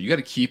infrastructure. You got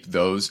to keep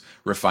those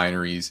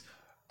refineries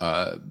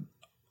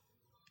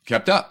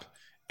kept up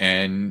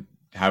and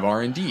have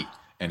R&D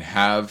and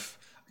have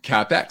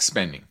CapEx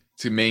spending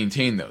to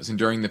maintain those. And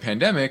during the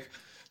pandemic,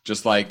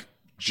 just like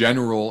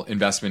general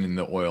investment in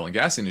the oil and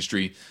gas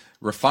industry,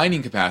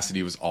 refining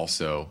capacity was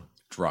also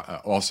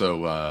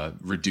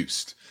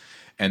reduced,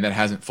 and that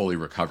hasn't fully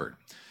recovered.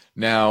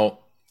 Now,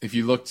 if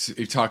you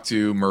talked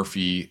to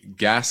Murphy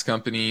Gas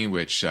Company,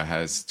 which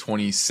has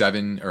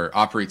 27 or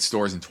operates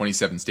stores in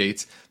 27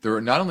 states, they're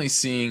not only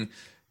seeing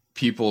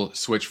people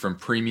switch from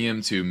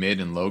premium to mid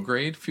and low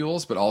grade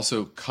fuels, but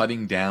also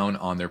cutting down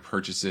on their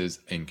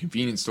purchases in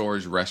convenience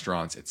stores,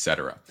 restaurants,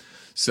 etc.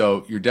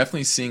 So you're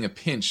definitely seeing a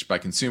pinch by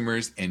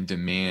consumers and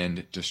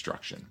demand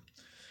destruction.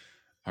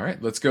 All right,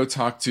 let's go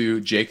talk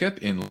to Jacob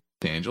in Los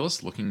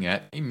Angeles, looking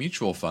at a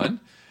mutual fund,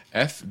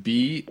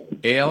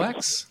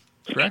 FBALX,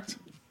 correct?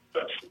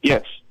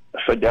 Yes,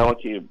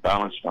 Fidelity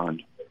Balanced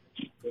Fund.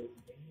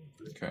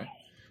 Okay.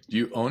 Do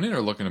you own it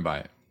or looking to buy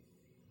it?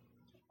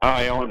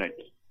 I own it.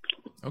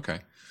 Okay.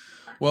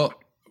 Well,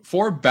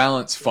 for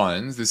balanced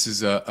funds, this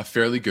is a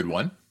fairly good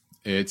one.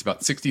 It's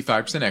about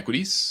 65%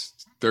 equities,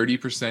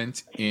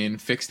 30% in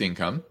fixed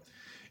income.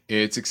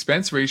 Its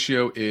expense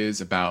ratio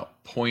is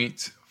about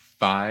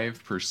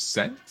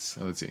 0.5%.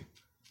 So let's see.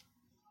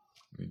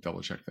 Let me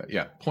double check that.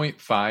 Yeah,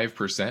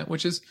 0.5%,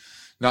 which is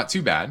not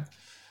too bad.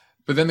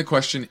 But then the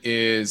question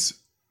is,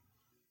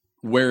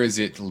 where is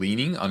it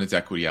leaning on its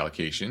equity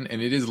allocation?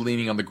 And it is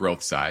leaning on the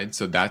growth side.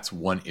 So that's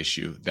one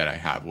issue that I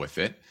have with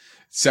it.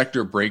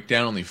 Sector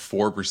breakdown, only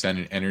 4%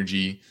 in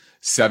energy,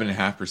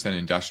 7.5% in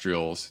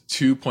industrials,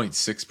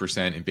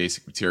 2.6% in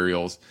basic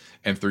materials,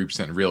 and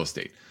 3% in real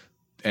estate.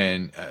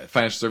 And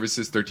financial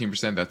services,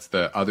 13%. That's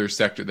the other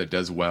sector that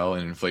does well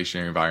in an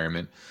inflationary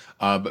environment.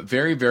 But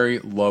very, very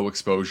low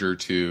exposure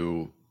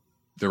to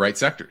the right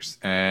sectors.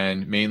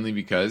 And mainly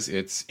because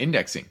it's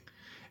indexing.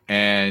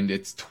 And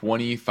it's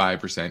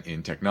 25%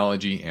 in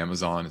technology.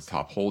 Amazon is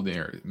top holding,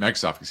 or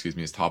Microsoft,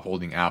 is top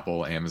holding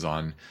Apple,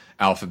 Amazon,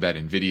 Alphabet,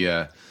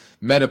 Nvidia,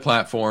 Meta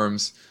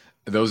platforms.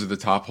 Those are the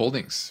top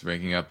holdings,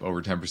 making up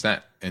over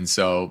 10%. And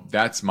so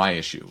that's my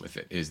issue with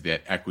it, is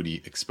that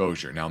equity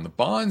exposure. Now on the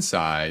bond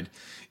side,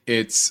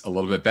 it's a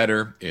little bit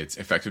better. Its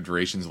effective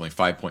duration is only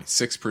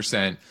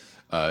 5.6%.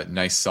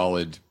 Nice,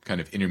 solid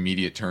kind of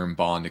intermediate term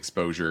bond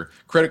exposure.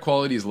 Credit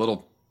quality is a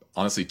little,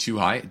 honestly, too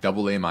high,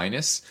 AA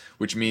minus,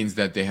 which means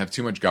that they have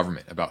too much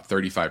government, about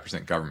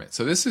 35% government.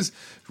 So this is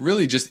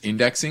really just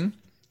indexing.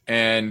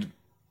 And,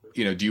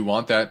 do you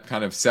want that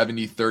kind of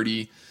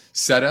 70-30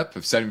 setup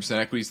of 70%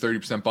 equities,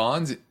 30%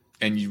 bonds,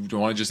 and you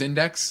don't want to just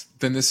index?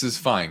 Then this is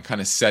fine.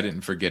 Kind of set it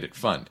and forget it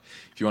fund.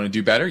 If you want to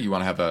do better, you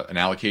want to have an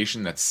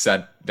allocation that's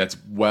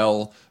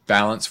well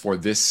balanced for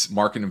this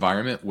market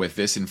environment with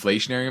this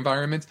inflationary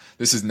environment.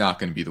 This is not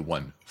going to be the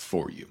one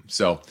for you.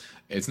 So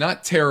it's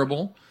not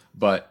terrible,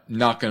 but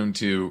not going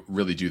to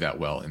really do that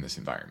well in this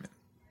environment.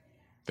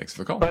 Thanks for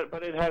the call.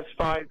 But it has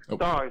 5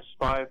 stars,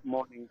 5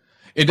 morning.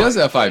 It does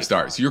have 5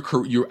 stars.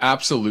 You're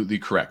absolutely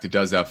correct. It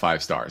does have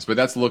 5 stars, but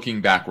that's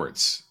looking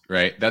backwards,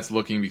 right? That's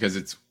looking because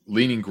it's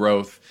leaning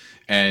growth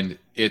and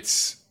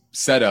its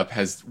setup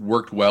has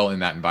worked well in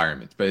that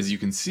environment. But as you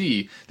can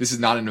see, this is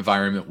not an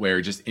environment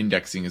where just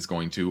indexing is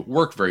going to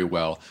work very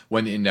well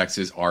when the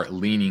indexes are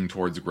leaning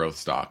towards growth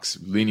stocks,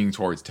 leaning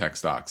towards tech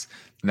stocks.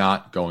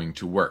 Not going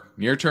to work.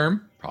 Near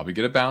term, probably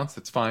get a bounce.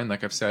 That's fine,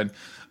 like I've said.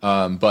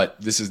 But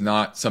this is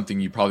not something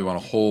you probably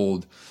want to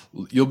hold.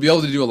 You'll be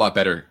able to do a lot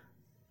better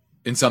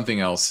in something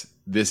else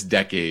this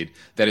decade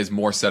that is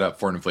more set up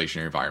for an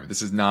inflationary environment.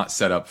 This is not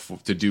set up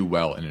to do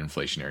well in an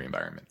inflationary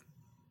environment.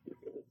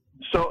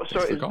 So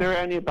is there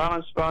any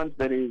balance fund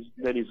that is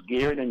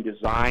geared and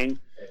designed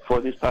for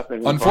this type of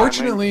environment?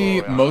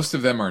 Unfortunately, most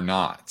of them are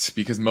not,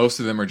 because most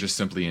of them are just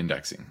simply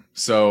indexing.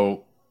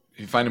 So if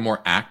you find a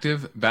more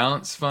active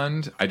balance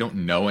fund, I don't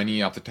know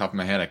any off the top of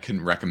my head. I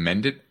couldn't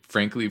recommend it,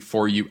 frankly,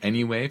 for you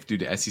anyway, due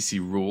to SEC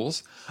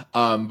rules.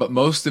 But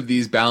most of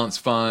these balance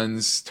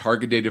funds,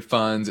 target dated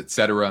funds,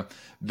 etc.,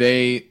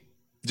 they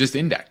just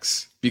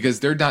index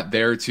because they're not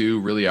there to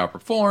really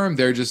outperform.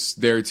 They're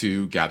just there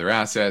to gather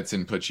assets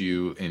and put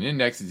you in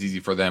index. It's easy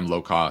for them,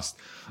 low cost,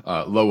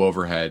 low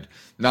overhead,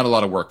 not a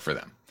lot of work for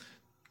them.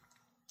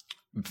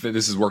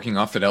 This is working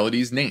off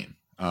Fidelity's name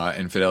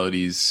and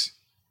Fidelity's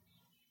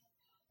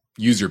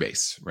user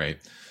base, right?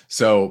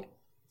 So,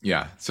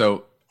 yeah.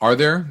 So are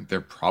there?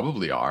 There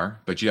probably are,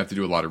 but you have to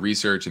do a lot of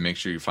research and make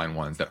sure you find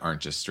ones that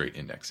aren't just straight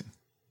indexing.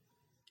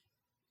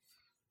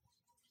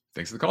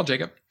 Thanks for the call,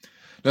 Jacob.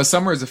 Now,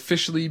 summer has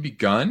officially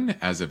begun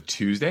as of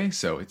Tuesday,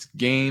 so it's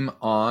game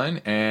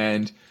on,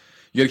 and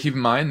you got to keep in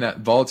mind that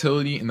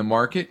volatility in the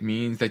market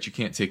means that you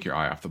can't take your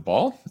eye off the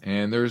ball,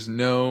 and there's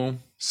no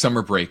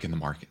summer break in the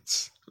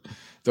markets.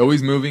 It's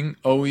always moving,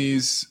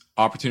 always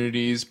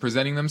opportunities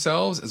presenting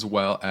themselves, as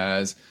well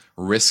as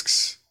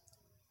risks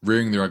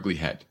rearing their ugly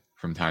head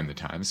from time to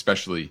time,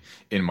 especially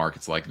in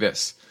markets like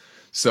this.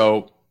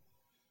 So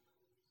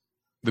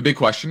the big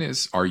question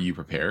is, are you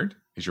prepared?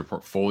 Is your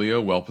portfolio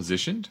well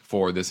positioned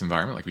for this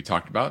environment like we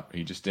talked about? Are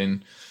you just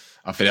in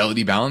a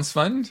Fidelity Balance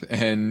Fund?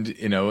 And,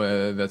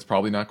 that's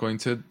probably not going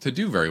to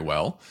do very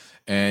well.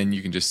 And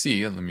you can just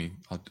see,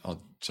 I'll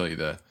show you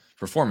the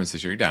performance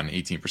this year. You're down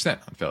 18%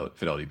 on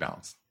Fidelity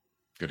Balance.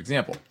 Good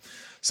example.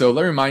 So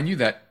let me remind you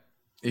that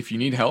if you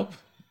need help,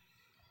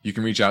 you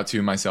can reach out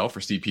to myself or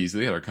Steve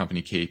Peasley at our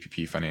company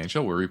KPP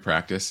Financial, where we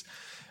practice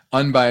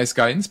unbiased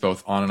guidance,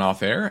 both on and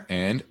off air,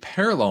 and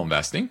parallel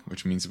investing,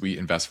 which means we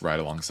invest right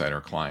alongside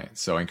our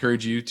clients. So I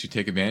encourage you to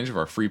take advantage of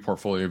our free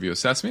portfolio review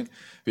assessment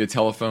via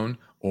telephone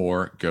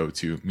or go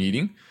to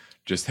meeting.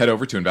 Just head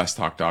over to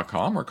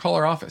investtalk.com or call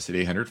our office at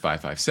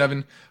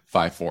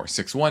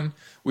 800-557-5461.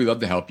 We'd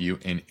love to help you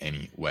in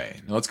any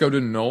way. Now let's go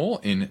to Noel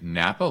in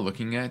Napa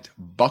looking at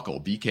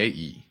Buckle,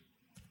 BKE.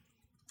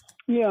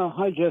 Yeah,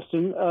 hi,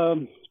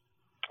 Justin.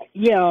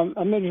 Yeah,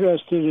 I'm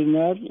interested in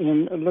that,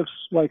 and it looks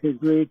like a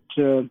great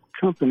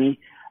company.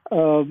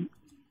 Because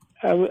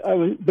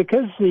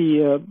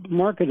the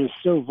market is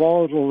so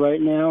volatile right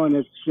now, and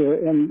it's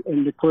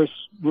and of course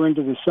we're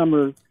into the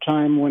summer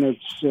time when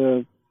it's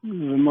the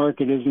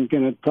market isn't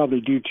going to probably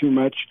do too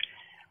much.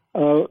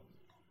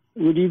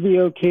 would you be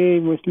okay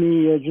with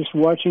me just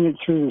watching it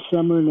through the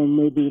summer and then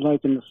maybe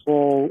like in the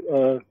fall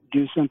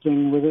do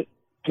something with it,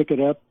 pick it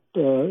up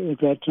at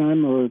that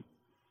time, or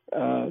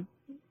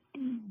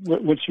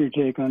what's your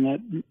take on that?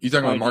 You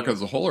talking about the market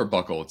as a whole or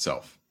Buckle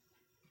itself?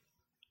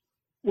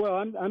 Well,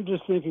 I'm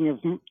just thinking of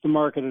the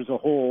market as a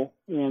whole,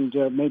 and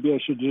maybe I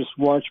should just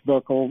watch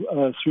Buckle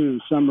through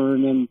the summer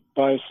and then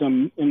buy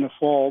some in the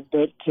fall.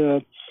 But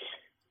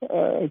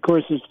of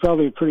course, it's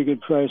probably a pretty good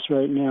price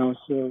right now.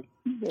 So,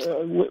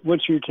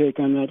 what's your take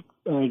on that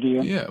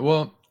idea? Yeah,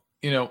 well,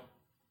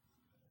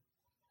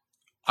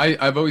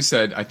 I've always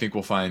said I think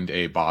we'll find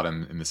a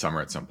bottom in the summer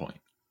at some point.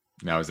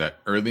 Now, is that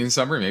early in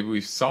summer? Maybe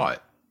we saw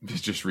it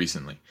just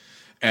recently,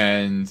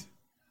 and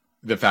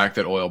the fact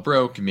that oil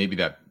broke, maybe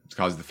that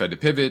caused the Fed to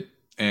pivot,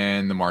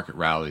 and the market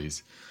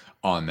rallies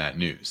on that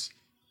news.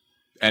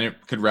 And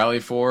it could rally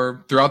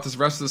throughout this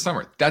rest of the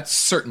summer. That's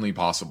certainly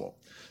possible.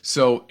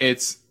 So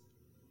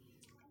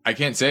I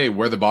can't say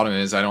where the bottom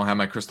is. I don't have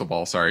my crystal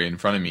ball, in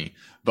front of me.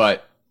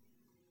 But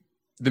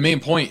the main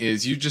point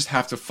is you just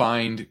have to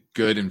find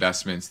good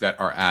investments that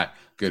are at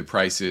good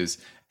prices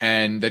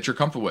and that you're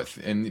comfortable with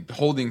and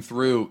holding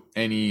through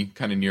any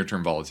kind of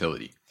near-term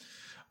volatility.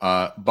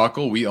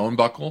 Buckle, we own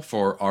Buckle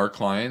for our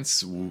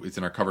clients. It's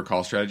in our covered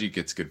call strategy.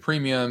 Gets good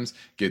premiums,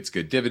 gets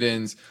good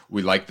dividends.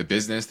 We like the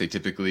business. They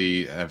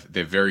typically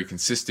they're very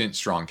consistent,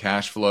 strong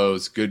cash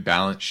flows, good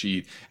balance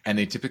sheet, and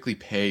they typically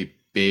pay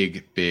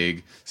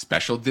big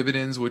special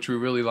dividends, which we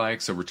really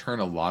like. So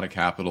return a lot of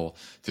capital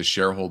to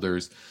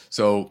shareholders.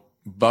 So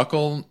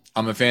Buckle,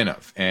 I'm a fan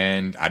of,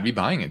 and I'd be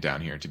buying it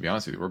down here. To be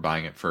honest with you, we're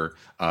buying it for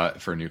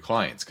new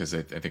clients because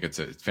I think it's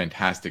a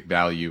fantastic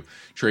value,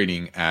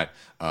 trading at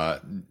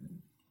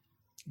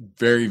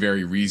very,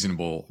 very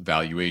reasonable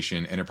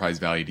valuation. Enterprise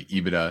value to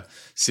EBITDA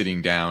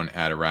sitting down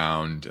at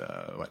around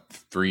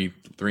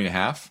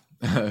 3.5.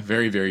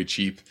 Very, very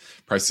cheap.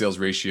 Price sales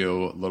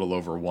ratio a little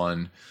over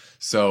 1.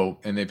 So,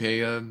 and they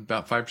pay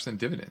about 5%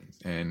 dividend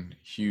and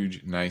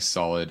huge, nice,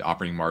 solid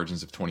operating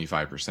margins of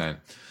 25%.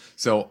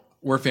 So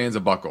we're fans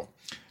of Buckle.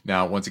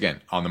 Now, once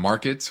again, on the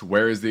markets,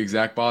 where is the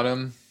exact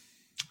bottom?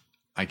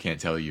 I can't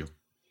tell you,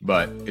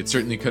 but it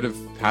certainly could have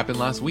happened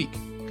last week.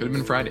 Could have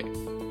been Friday.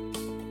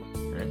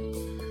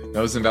 That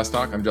was Invest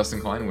Talk. I'm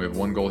Justin Klein. We have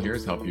one goal here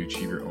is to help you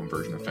achieve your own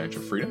version of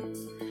financial freedom.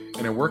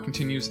 And our work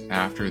continues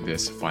after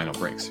this final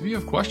break. So if you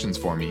have questions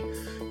for me,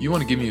 you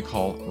want to give me a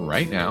call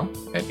right now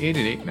at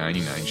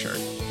 888-99-CHART.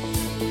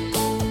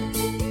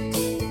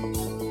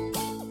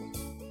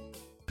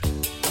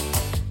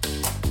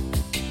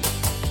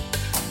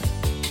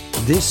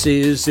 This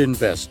is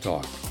Invest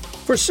Talk.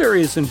 For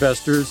serious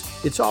investors,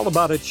 it's all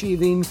about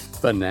achieving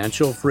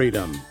financial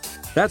freedom.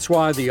 That's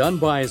why the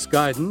unbiased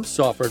guidance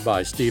offered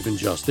by Steve and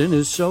Justin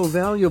is so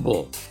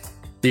valuable.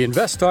 The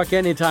Invest Talk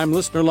Anytime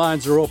listener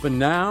lines are open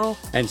now,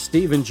 and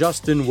Steve and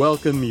Justin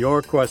welcome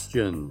your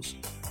questions.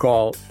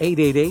 Call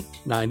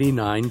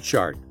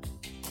 888-99-CHART.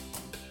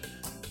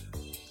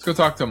 Let's go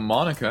talk to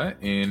Monica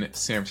in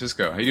San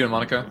Francisco. How you doing,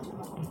 Monica?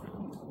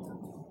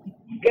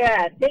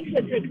 Good. Thanks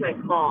for taking my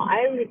call.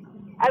 I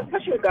have a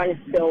question regarding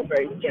silver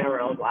in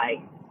general.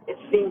 Like,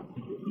 it's been,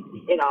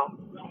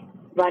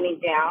 running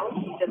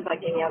down, just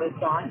like any other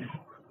stock.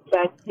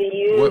 But do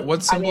you...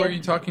 What symbol are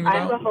you talking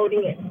about? I'm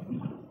holding it.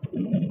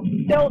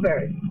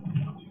 Silver.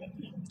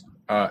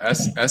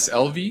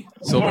 SLV?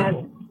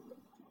 Silver?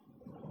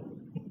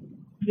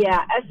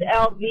 Yeah,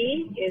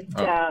 SLV is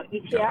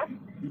ETF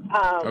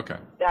okay.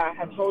 that I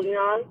have holding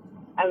on.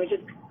 I was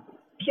just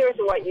curious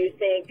what you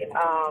think.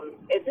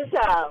 Is this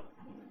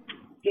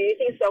do you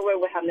think silver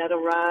will have another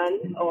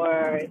run,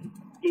 or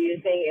do you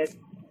think it's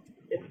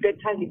a good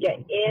time to get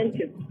in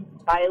to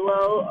buy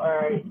low,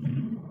 or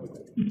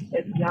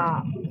it's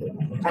not?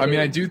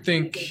 I do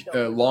think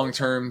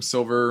long-term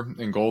silver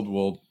and gold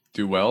will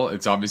do well.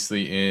 It's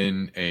obviously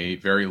in a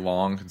very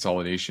long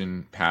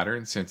consolidation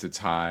pattern since its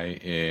high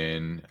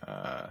in,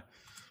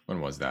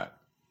 when was that?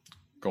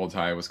 Gold's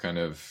high was kind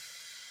of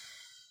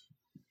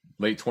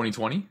late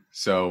 2020.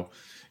 So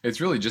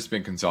it's really just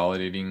been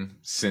consolidating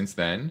since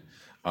then.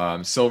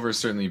 Silver's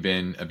certainly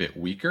been a bit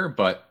weaker,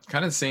 but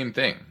kind of the same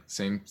thing.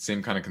 Same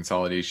kind of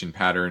consolidation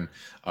pattern,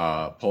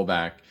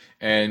 pullback,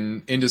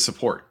 and into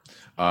support.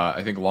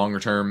 I think longer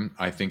term,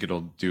 I think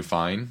it'll do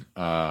fine.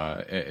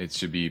 It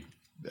should be,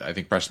 I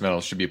think precious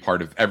metals should be a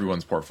part of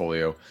everyone's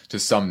portfolio to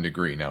some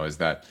degree. Now, is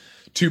that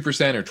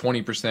 2% or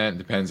 20%?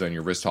 Depends on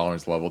your risk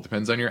tolerance level,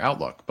 depends on your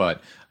outlook.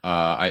 But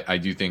I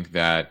do think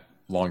that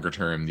longer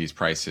term, these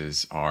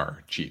prices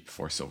are cheap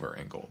for silver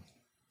and gold.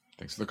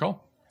 Thanks for the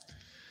call.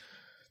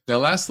 Now,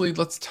 lastly,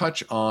 let's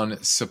touch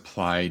on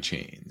supply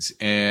chains.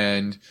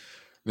 And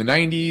the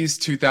 90s,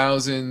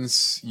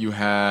 2000s, you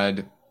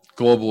had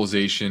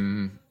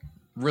globalization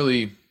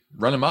really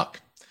run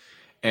amok.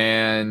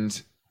 And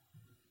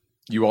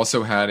you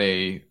also had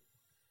a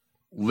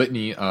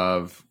litany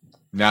of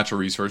natural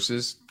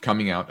resources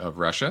coming out of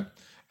Russia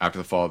after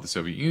the fall of the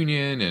Soviet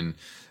Union and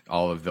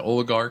all of the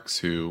oligarchs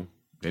who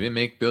they didn't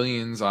make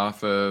billions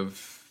off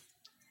of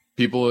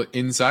people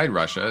inside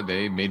Russia,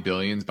 they made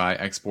billions by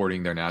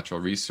exporting their natural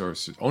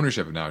resources,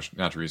 ownership of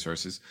natural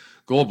resources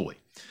globally.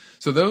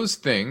 So those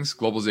things,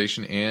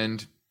 globalization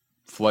and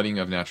flooding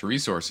of natural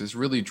resources,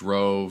 really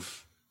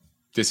drove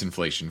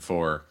disinflation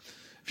for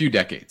a few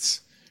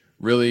decades,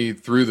 really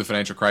through the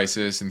financial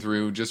crisis and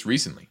through just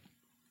recently.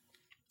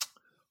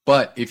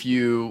 But if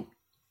you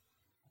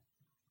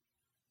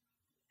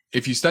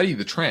study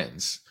the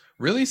trends,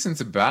 really since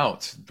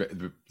about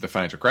the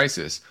financial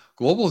crisis,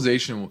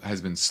 globalization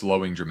has been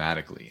slowing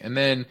dramatically. And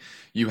then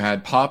you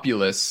had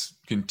populists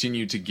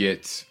continue to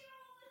get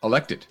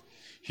elected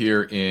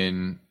here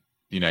in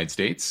the United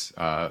States,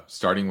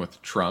 starting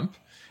with Trump.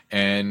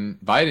 And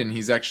Biden,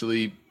 he's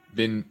actually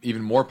been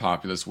even more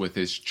populist with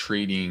his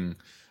trading,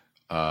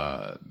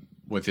 more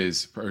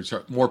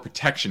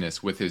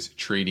protectionist with his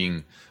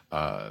trading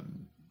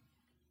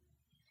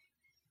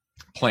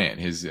plan,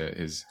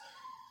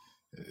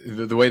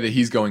 the way that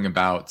he's going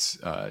about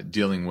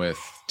dealing with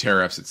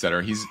tariffs, et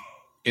cetera. He's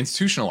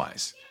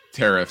institutionalized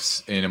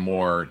tariffs in a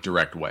more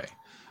direct way.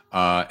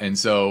 And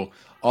so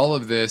all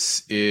of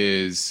this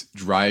is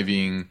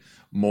driving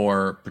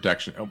more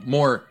protection,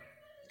 more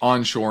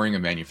onshoring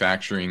of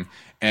manufacturing.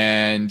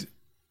 And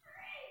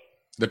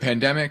the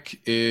pandemic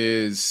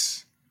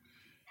is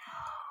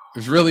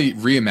really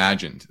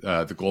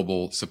reimagined the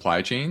global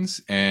supply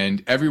chains.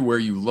 And everywhere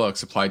you look,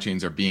 supply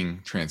chains are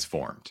being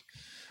transformed.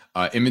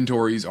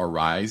 Inventories are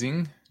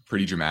rising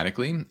pretty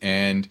dramatically,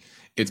 and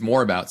it's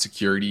more about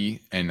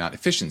security and not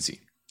efficiency.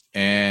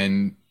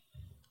 And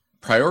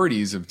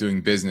priorities of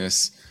doing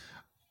business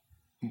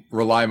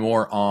rely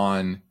more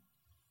on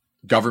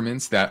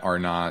governments that are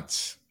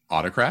not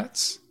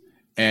autocrats.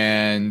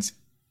 And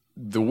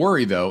the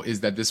worry, though,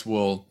 is that this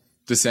will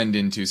descend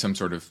into some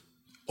sort of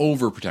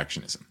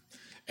overprotectionism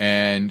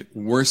and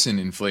worsen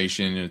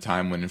inflation in a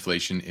time when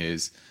inflation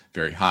is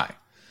very high.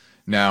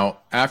 Now,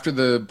 after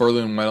the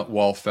Berlin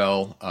Wall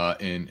fell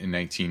in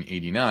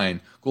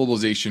 1989,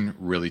 globalization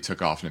really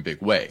took off in a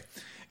big way.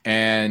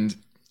 And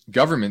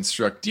governments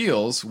struck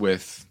deals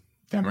with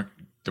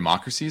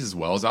democracies as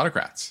well as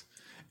autocrats.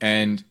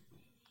 And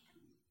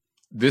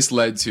this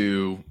led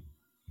to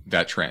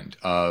that trend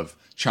of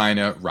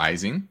China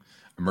rising,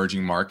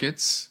 emerging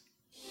markets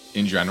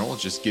in general,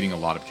 just getting a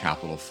lot of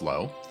capital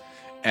flow.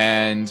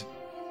 And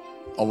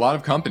a lot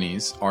of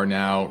companies are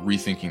now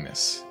rethinking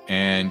this.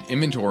 And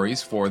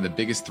inventories for the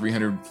biggest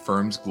 300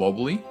 firms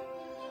globally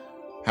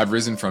have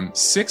risen from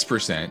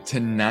 6% to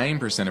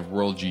 9% of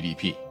world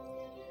GDP,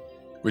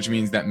 which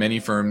means that many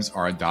firms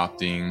are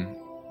adopting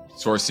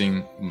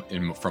sourcing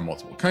from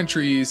multiple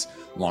countries,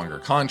 longer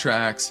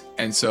contracts.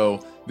 And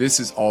so this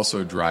is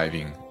also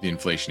driving the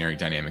inflationary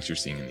dynamics you're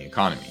seeing in the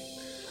economy.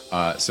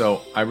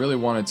 So I really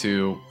wanted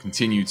to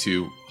continue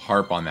to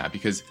harp on that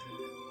because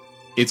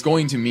it's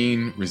going to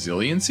mean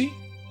resiliency,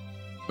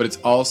 but it's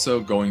also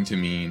going to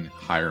mean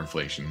higher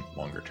inflation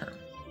longer term.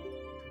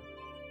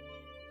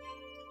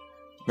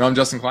 Now, I'm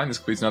Justin Klein. This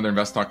completes another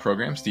Invest Talk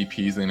program. Steve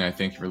Peasley and I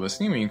thank you for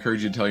listening. We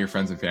encourage you to tell your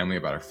friends and family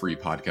about our free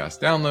podcast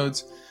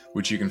downloads,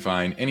 which you can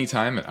find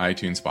anytime at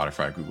iTunes,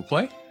 Spotify, Google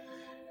Play.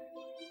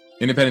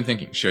 Independent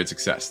thinking, shared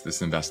success. This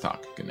is Invest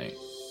Talk. Good night.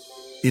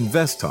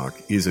 Invest Talk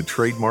is a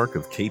trademark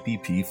of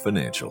KPP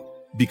Financial.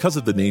 Because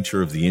of the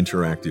nature of the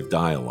interactive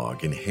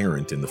dialogue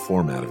inherent in the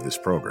format of this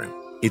program,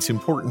 it's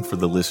important for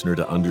the listener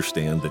to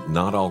understand that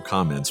not all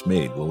comments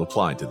made will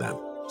apply to them.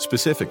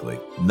 Specifically,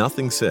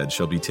 nothing said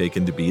shall be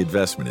taken to be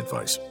investment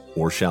advice,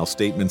 or shall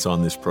statements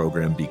on this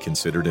program be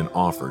considered an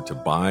offer to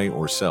buy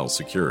or sell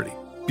security.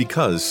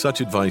 Because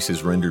such advice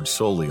is rendered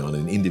solely on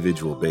an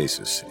individual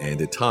basis and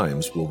at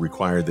times will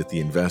require that the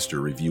investor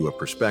review a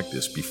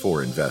prospectus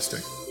before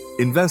investing.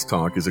 Invest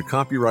Talk is a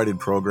copyrighted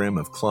program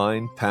of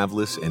Klein,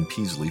 Pavlis, and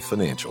Peasley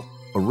Financial,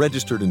 a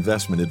registered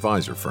investment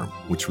advisor firm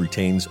which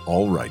retains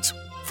all rights.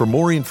 For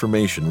more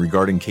information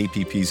regarding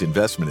KPP's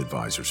investment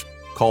advisors,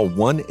 call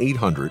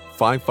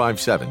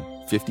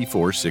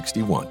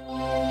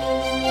 1-800-557-5461.